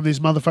the time,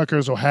 these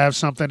motherfuckers will have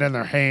something in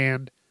their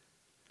hand,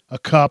 a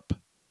cup,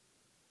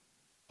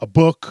 a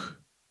book,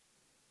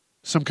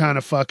 some kind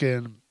of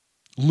fucking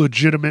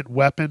legitimate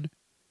weapon.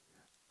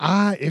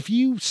 If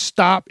you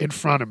stop in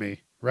front of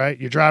me, right?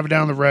 You're driving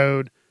down the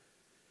road,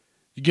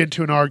 you get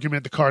into an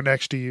argument, the car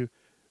next to you,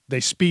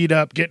 they speed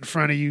up, get in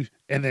front of you,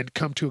 and then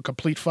come to a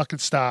complete fucking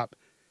stop,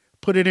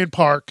 put it in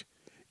park,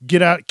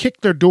 get out,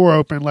 kick their door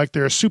open like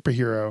they're a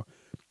superhero,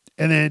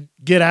 and then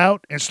get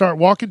out and start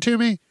walking to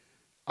me,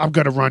 I'm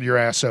going to run your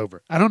ass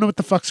over. I don't know what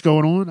the fuck's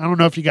going on. I don't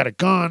know if you got a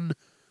gun.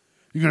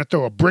 You're going to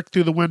throw a brick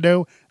through the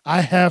window.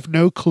 I have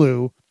no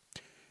clue.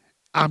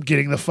 I'm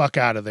getting the fuck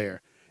out of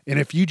there. And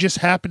if you just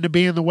happen to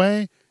be in the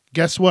way,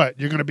 guess what?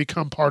 You're going to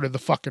become part of the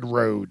fucking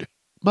road.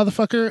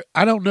 Motherfucker,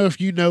 I don't know if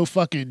you know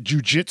fucking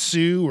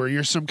jujitsu or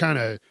you're some kind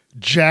of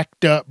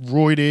jacked up,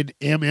 roided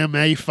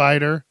MMA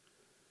fighter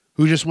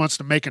who just wants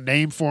to make a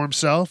name for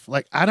himself.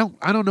 Like, I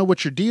don't know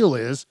what your deal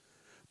is,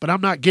 but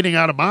I'm not getting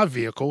out of my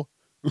vehicle.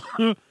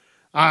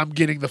 I'm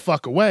getting the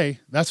fuck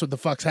away. That's what the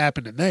fuck's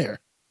happening there.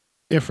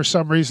 If for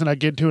some reason I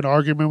get into an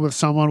argument with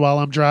someone while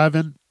I'm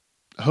driving,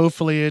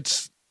 hopefully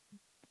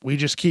we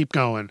just keep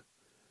going.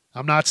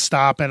 I'm not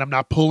stopping. I'm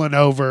not pulling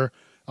over.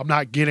 I'm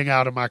not getting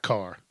out of my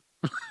car.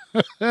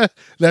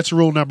 That's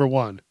rule number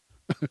one.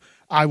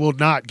 I will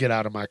not get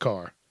out of my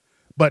car.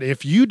 But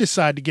if you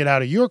decide to get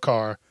out of your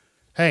car,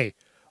 hey,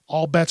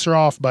 all bets are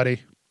off,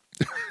 buddy.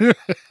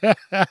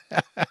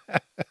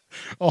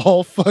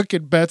 All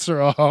fucking bets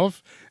are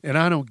off, and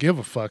I don't give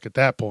a fuck at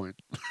that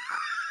point.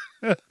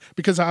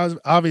 Because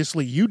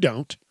obviously you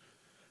don't.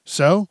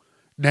 So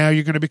now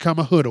you're going to become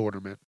a hood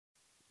ornament.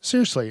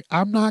 Seriously,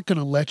 I'm not going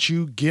to let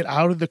you get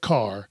out of the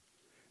car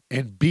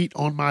and beat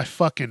on my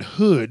fucking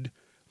hood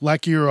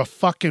like you're a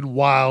fucking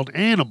wild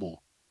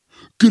animal.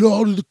 Get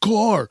out of the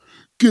car.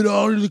 Get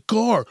out of the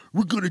car.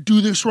 We're going to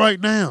do this right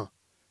now.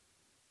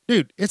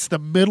 Dude, it's the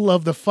middle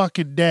of the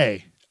fucking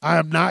day. I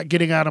am not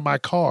getting out of my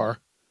car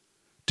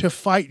to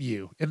fight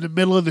you in the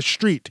middle of the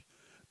street.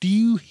 Do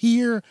you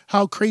hear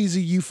how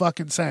crazy you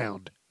fucking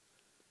sound?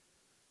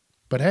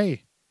 But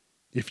hey,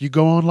 if you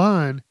go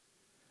online,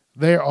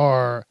 there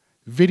are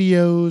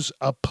videos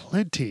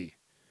aplenty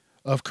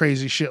of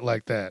crazy shit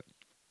like that.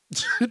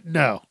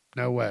 No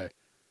way.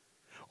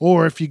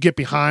 Or if you get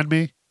behind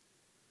me,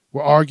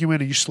 we're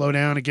arguing and you slow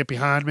down and get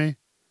behind me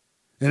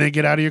and then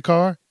get out of your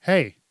car.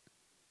 Hey,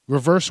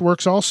 reverse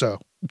works also.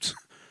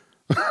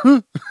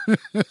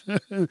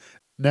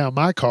 Now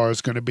my car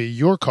is going to be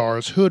your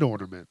car's hood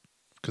ornament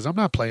because I'm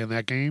not playing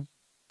that game.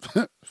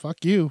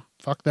 Fuck you.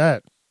 Fuck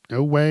that.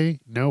 No way,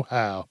 no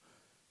how.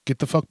 Get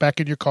the fuck back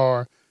in your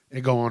car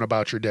and go on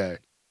about your day.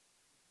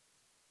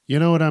 You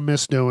know what I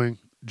miss doing?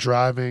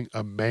 Driving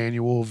a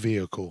manual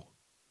vehicle.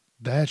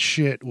 That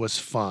shit was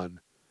fun.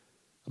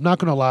 I'm not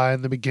going to lie,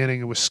 in the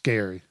beginning it was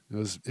scary.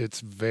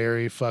 It's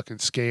very fucking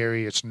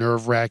scary. It's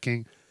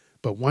nerve-wracking.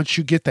 But once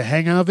you get the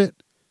hang of it,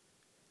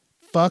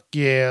 fuck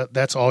yeah,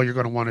 that's all you're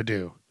going to want to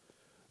do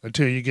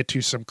until you get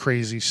to some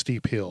crazy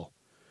steep hill.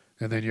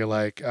 And then you're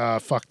like,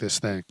 fuck this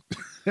thing.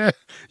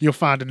 You'll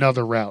find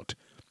another route.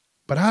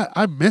 But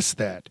I miss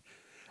that.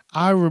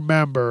 I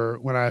remember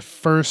when I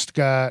first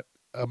got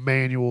a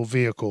manual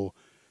vehicle,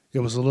 it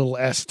was a little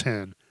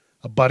S10.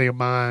 A buddy of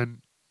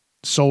mine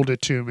sold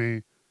it to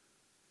me,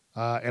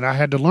 and I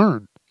had to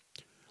learn.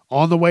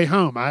 On the way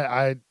home,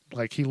 I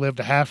like he lived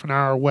a half an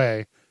hour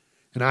away,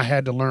 and I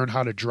had to learn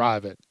how to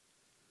drive it.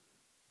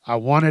 I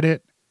wanted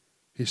it.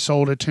 He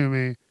sold it to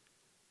me,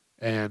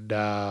 and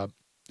I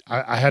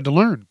had to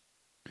learn.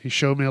 He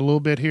showed me a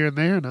little bit here and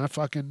there, and I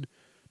fucking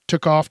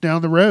took off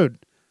down the road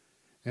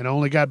and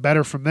only got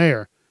better from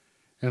there.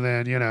 And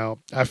then, you know,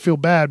 I feel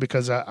bad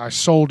because I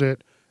sold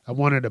it. I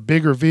wanted a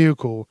bigger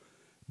vehicle,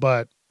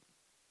 but,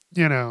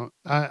 you know,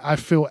 I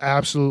feel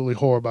absolutely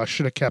horrible. I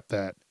should have kept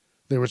that.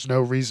 There was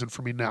no reason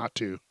for me not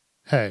to.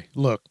 Hey,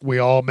 look, we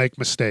all make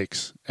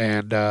mistakes,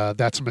 and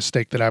that's a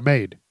mistake that I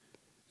made,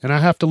 and I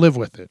have to live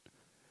with it.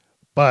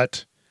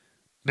 But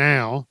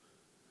now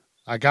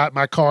I got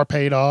my car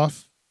paid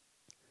off,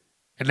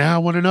 and now I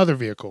want another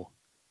vehicle.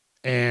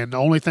 And the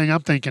only thing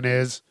I'm thinking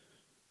is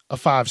a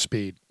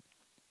 5-speed.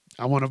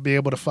 I want to be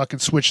able to fucking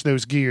switch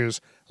those gears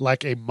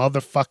like a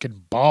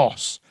motherfucking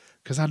boss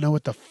because I know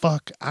what the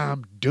fuck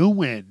I'm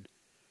doing.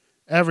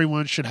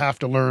 Everyone should have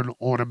to learn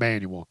on a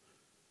manual.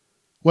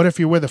 What if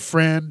you're with a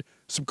friend,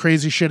 some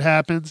crazy shit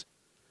happens?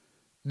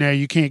 Now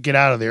you can't get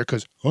out of there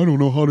because I don't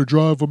know how to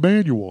drive a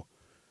manual.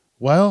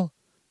 Well,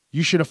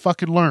 you should have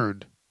fucking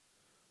learned.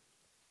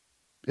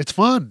 It's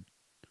fun.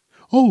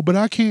 Oh, but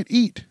I can't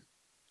eat.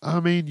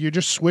 I mean, you're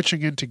just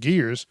switching into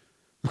gears.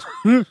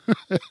 You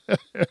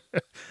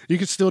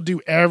can still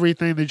do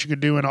everything that you can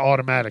do in an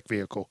automatic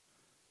vehicle.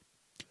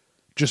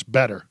 Just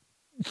better.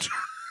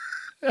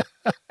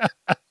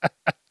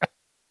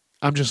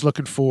 I'm just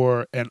looking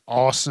for an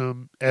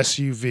awesome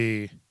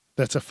SUV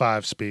that's a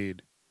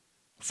 5-speed.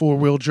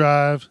 4-wheel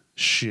drive?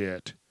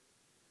 Shit.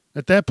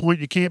 At that point,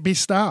 you can't be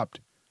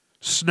stopped.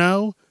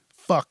 Snow?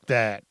 Fuck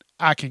that.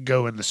 I can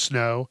go in the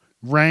snow.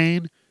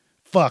 Rain?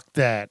 Fuck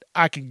that.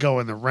 I can go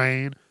in the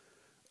rain.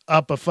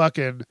 Up a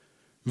fucking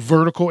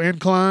vertical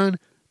incline?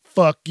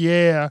 Fuck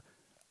yeah.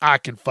 I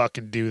can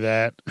fucking do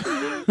that.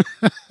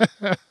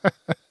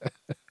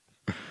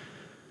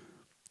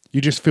 You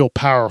just feel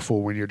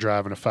powerful when you're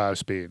driving a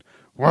 5-speed.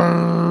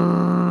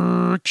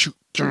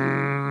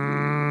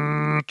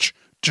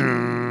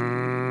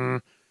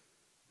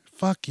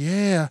 Fuck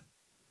yeah.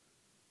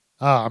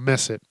 I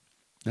miss it.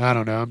 I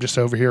don't know. I'm just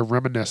over here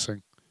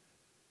reminiscing.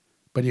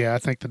 But yeah, I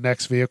think the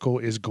next vehicle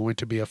is going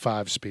to be a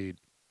 5-speed.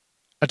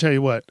 I tell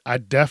you what, I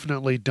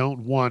definitely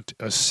don't want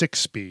a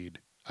 6-speed.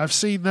 I've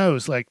seen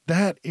those. Like,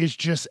 that is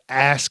just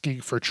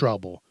asking for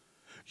trouble.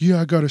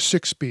 Yeah, I got a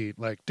 6-speed.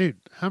 Like, dude,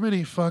 how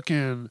many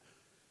fucking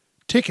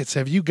tickets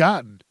have you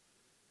gotten?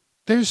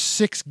 There's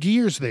 6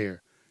 gears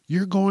there.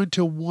 You're going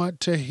to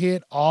want to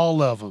hit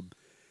all of them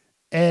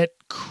at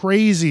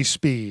crazy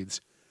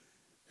speeds.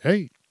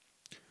 Hey,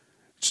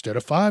 instead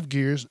of 5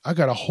 gears, I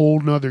got a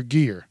whole nother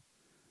gear.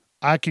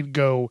 I can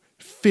go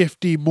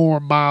 50 more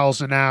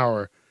miles an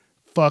hour.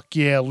 Fuck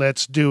yeah,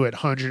 let's do it.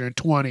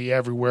 120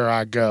 everywhere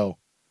I go.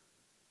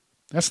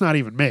 That's not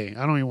even me.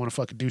 I don't even want to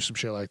fucking do some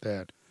shit like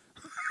that.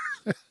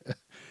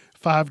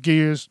 5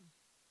 gears,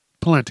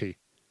 plenty.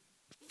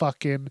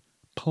 Fucking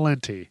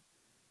plenty.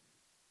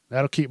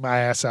 That'll keep my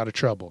ass out of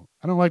trouble.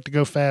 I don't like to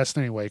go fast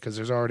anyway because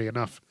there's already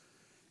enough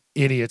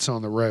idiots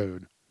on the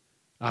road.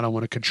 I don't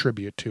want to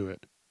contribute to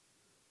it.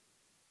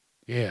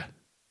 Yeah.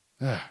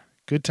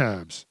 Good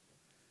times.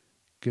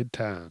 Good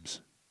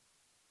times.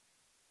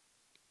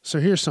 So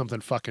here's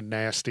something fucking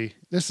nasty.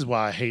 This is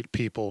why I hate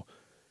people.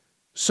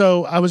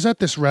 So I was at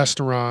this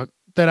restaurant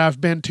that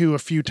I've been to a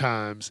few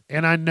times,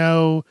 and I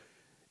know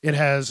it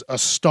has a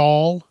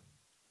stall,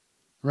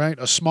 right?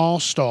 A small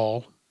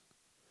stall.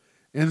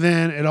 And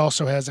then it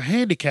also has a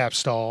handicap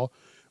stall,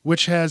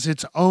 which has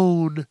its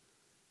own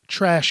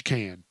trash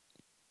can.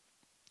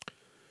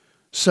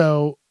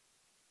 So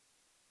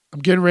I'm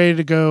getting ready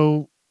to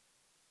go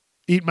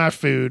eat my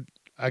food.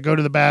 I go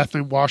to the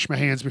bathroom, wash my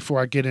hands before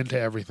I get into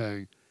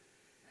everything.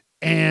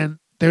 And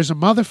there's a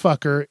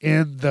motherfucker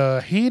in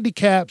the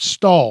handicap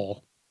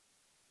stall,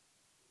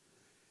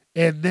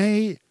 and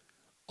they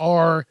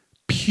are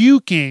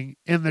puking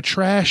in the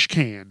trash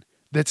can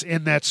that's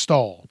in that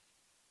stall.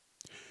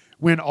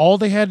 When all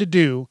they had to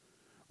do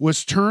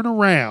was turn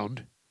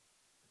around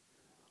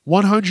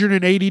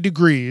 180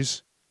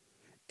 degrees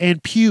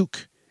and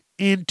puke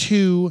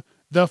into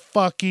the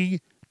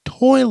fucking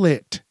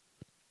toilet.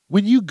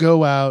 When you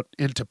go out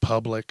into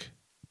public,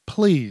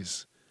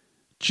 please,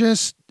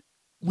 just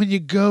when you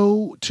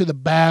go to the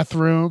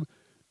bathroom,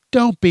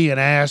 don't be an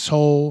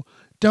asshole.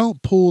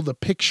 Don't pull the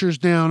pictures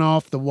down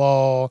off the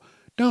wall.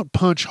 Don't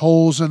punch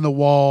holes in the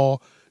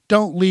wall.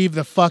 Don't leave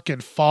the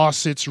fucking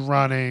faucets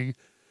running.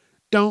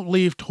 Don't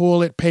leave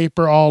toilet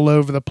paper all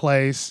over the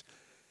place.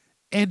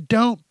 And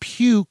don't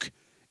puke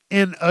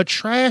in a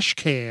trash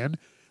can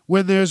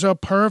when there's a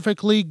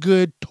perfectly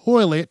good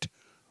toilet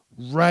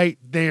right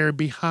there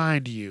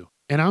behind you?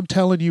 And I'm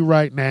telling you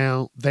right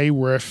now, they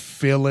were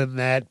filling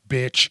that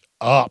bitch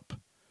up.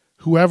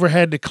 Whoever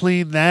had to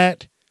clean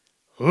that,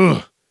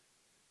 ugh.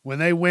 When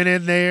they went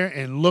in there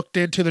and looked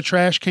into the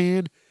trash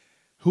can,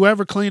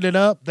 whoever cleaned it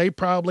up, they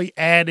probably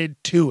added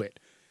to it.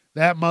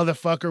 That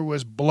motherfucker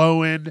was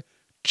blowing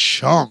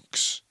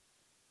chunks.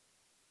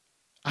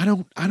 I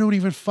don't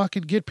even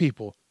fucking get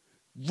people.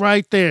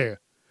 Right there.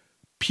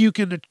 Puke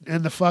in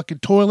the fucking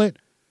toilet.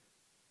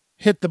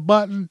 Hit the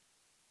button.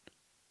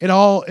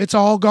 It's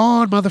all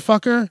gone,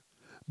 motherfucker.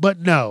 But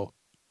no.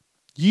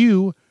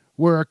 You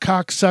were a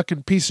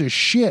cocksucking piece of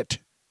shit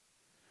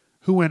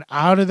who went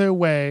out of their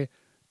way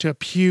to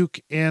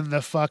puke in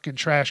the fucking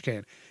trash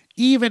can.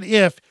 Even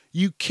if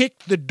you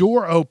kicked the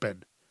door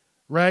open,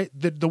 right?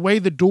 The way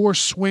the door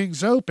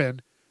swings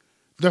open,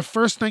 the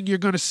first thing you're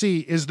going to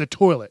see is the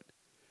toilet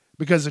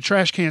because the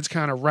trash can's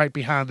kind of right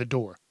behind the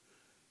door.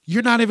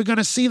 You're not even going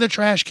to see the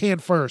trash can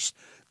first.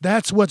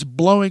 That's what's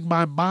blowing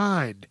my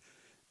mind.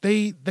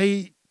 This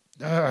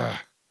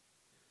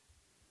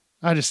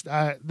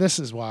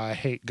is why I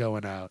hate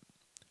going out.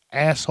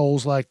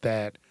 Assholes like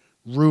that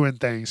ruin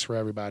things for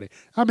everybody.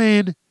 I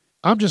mean,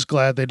 I'm just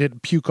glad they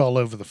didn't puke all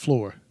over the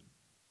floor.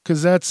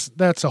 Because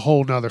that's a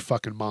whole nother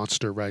fucking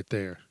monster right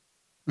there.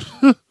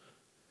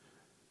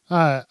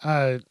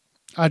 I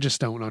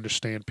just don't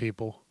understand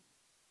people.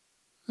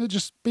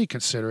 Just be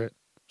considerate.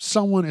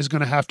 Someone is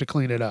going to have to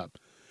clean it up.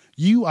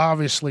 You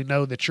obviously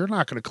know that you're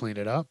not going to clean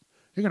it up.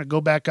 You're going to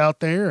go back out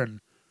there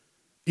and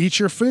eat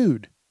your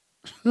food.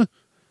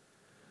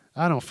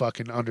 I don't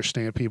fucking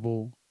understand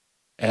people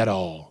at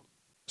all.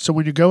 So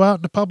when you go out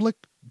in the public,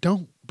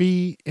 don't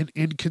be an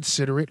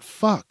inconsiderate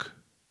fuck.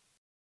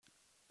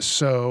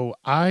 So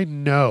I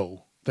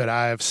know that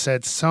I have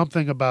said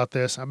something about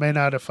this. I may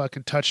not have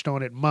fucking touched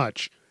on it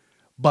much,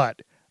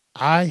 but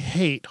I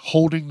hate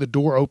holding the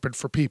door open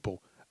for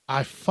people.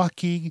 I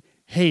fucking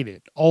hate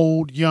it.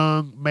 Old,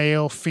 young,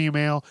 male,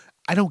 female.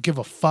 I don't give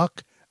a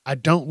fuck. I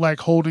don't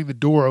like holding the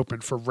door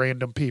open for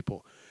random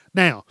people.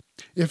 Now,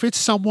 if it's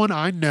someone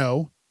I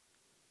know,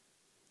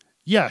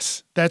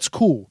 yes, that's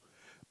cool.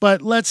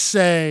 But let's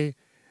say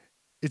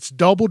it's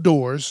double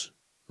doors,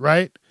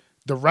 right?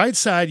 The right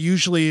side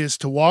usually is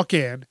to walk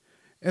in,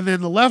 and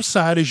then the left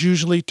side is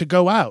usually to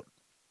go out.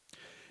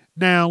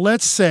 Now,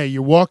 let's say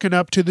you're walking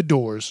up to the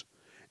doors,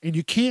 and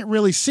you can't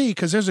really see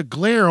because there's a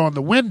glare on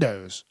the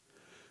windows.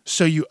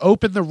 So you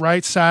open the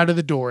right side of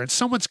the door, and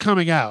someone's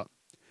coming out.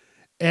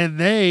 And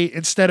they,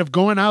 instead of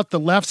going out the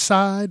left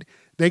side,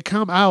 they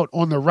come out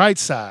on the right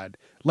side,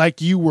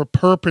 like you were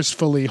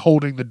purposefully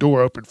holding the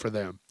door open for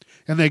them.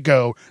 And they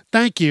go,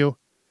 "Thank you."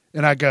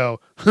 And I go,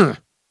 "Huh.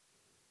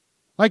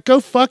 Like,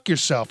 go fuck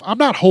yourself. I'm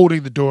not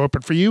holding the door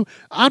open for you.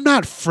 I'm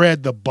not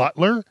Fred the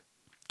butler.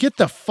 Get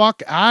the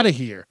fuck out of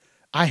here."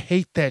 I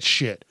hate that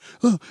shit.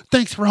 "Oh,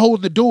 thanks for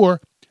holding the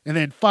door." And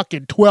then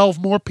fucking 12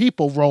 more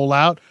people roll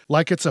out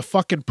like it's a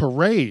fucking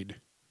parade.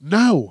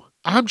 No,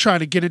 I'm trying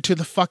to get into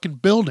the fucking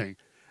building.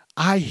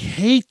 I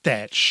hate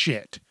that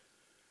shit.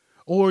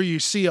 Or you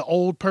see an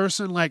old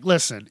person, like,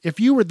 listen, if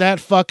you were that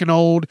fucking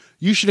old,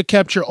 you should have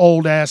kept your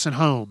old ass at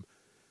home.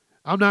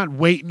 I'm not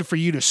waiting for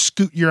you to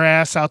scoot your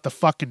ass out the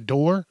fucking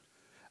door.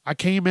 I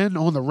came in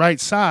on the right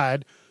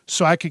side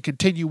so I can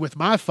continue with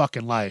my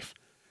fucking life,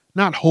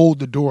 not hold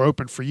the door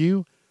open for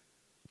you.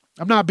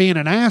 I'm not being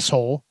an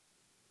asshole.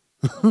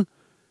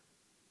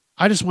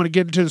 I just want to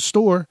get into the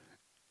store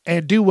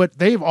and do what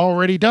they've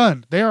already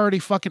done. They already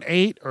fucking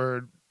ate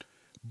or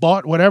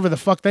bought whatever the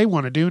fuck they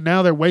want to do.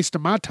 Now they're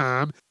wasting my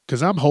time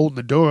because I'm holding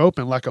the door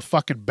open like a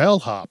fucking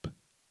bellhop.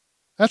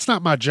 That's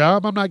not my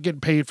job. I'm not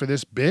getting paid for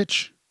this,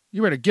 bitch.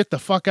 You better get the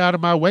fuck out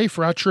of my way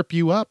before I trip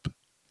you up.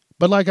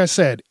 But like I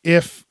said,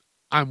 if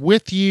I'm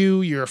with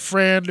you, you're a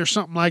friend or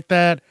something like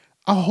that,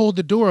 I'll hold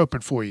the door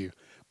open for you.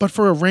 But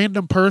for a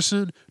random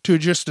person to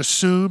just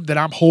assume that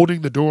I'm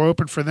holding the door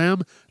open for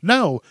them,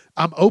 no,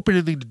 I'm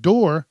opening the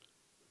door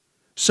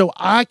so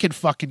I can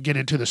fucking get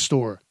into the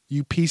store,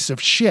 you piece of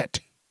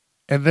shit.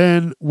 And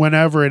then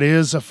whenever it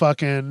is a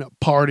fucking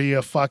party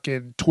of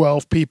fucking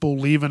 12 people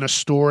leaving a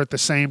store at the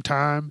same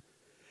time,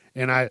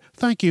 and I,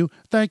 thank you,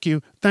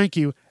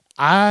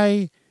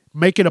 I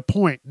make it a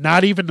point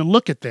not even to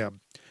look at them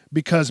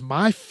because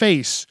my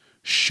face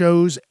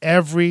shows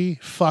every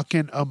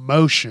fucking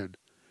emotion.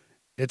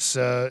 It's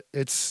a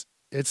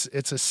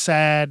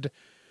sad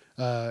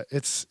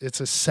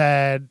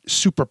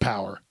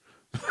superpower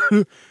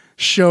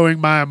showing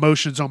my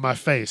emotions on my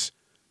face.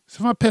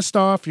 So if I'm pissed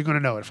off, you're going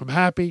to know it. If I'm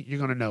happy, you're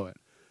going to know it.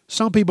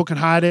 Some people can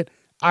hide it.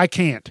 I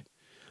can't.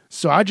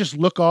 So I just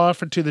look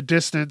off into the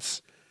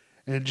distance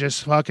and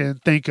just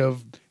fucking think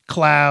of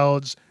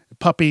clouds,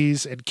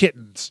 puppies, and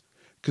kittens.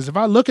 Because if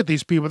I look at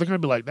these people, they're going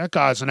to be like, that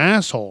guy's an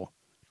asshole.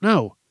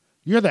 No,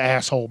 you're the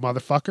asshole,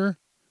 motherfucker.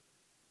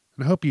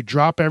 And I hope you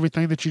drop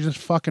everything that you just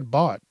fucking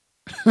bought.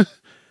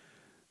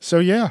 So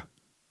yeah,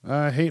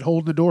 I hate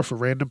holding the door for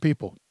random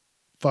people.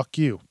 Fuck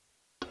you.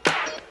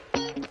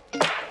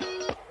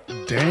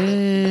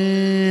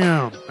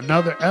 Damn.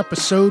 Another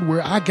episode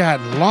where I got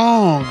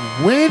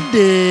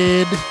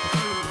long-winded.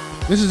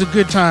 This is a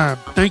good time.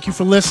 Thank you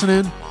for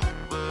listening.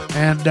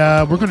 And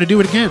we're going to do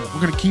it again. We're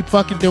going to keep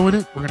fucking doing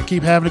it. We're going to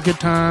keep having a good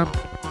time.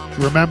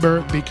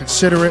 Remember, be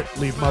considerate.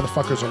 Leave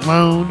motherfuckers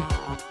alone.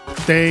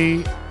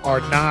 They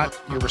are not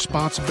your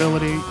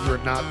responsibility. You're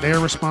not their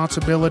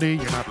responsibility.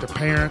 You're not their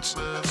parents.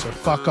 So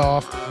fuck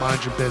off.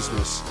 Mind your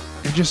business.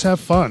 And just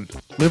have fun.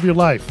 Live your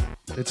life.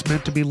 It's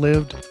meant to be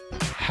lived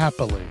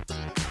happily.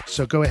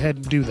 So go ahead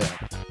and do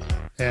that.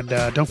 And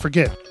don't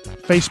forget,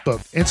 Facebook,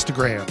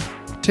 Instagram,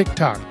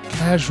 TikTok,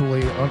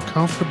 Casually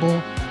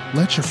Uncomfortable.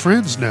 Let your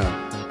friends know.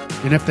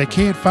 And if they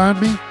can't find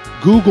me,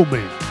 Google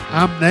me.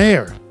 I'm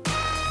there.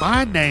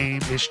 My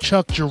name is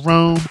Chuck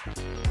Jerome.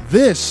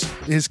 This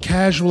is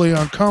Casually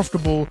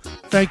Uncomfortable.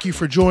 Thank you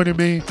for joining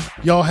me.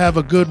 Y'all have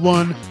a good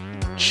one.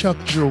 Chuck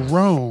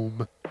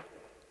Jerome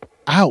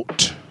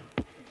out.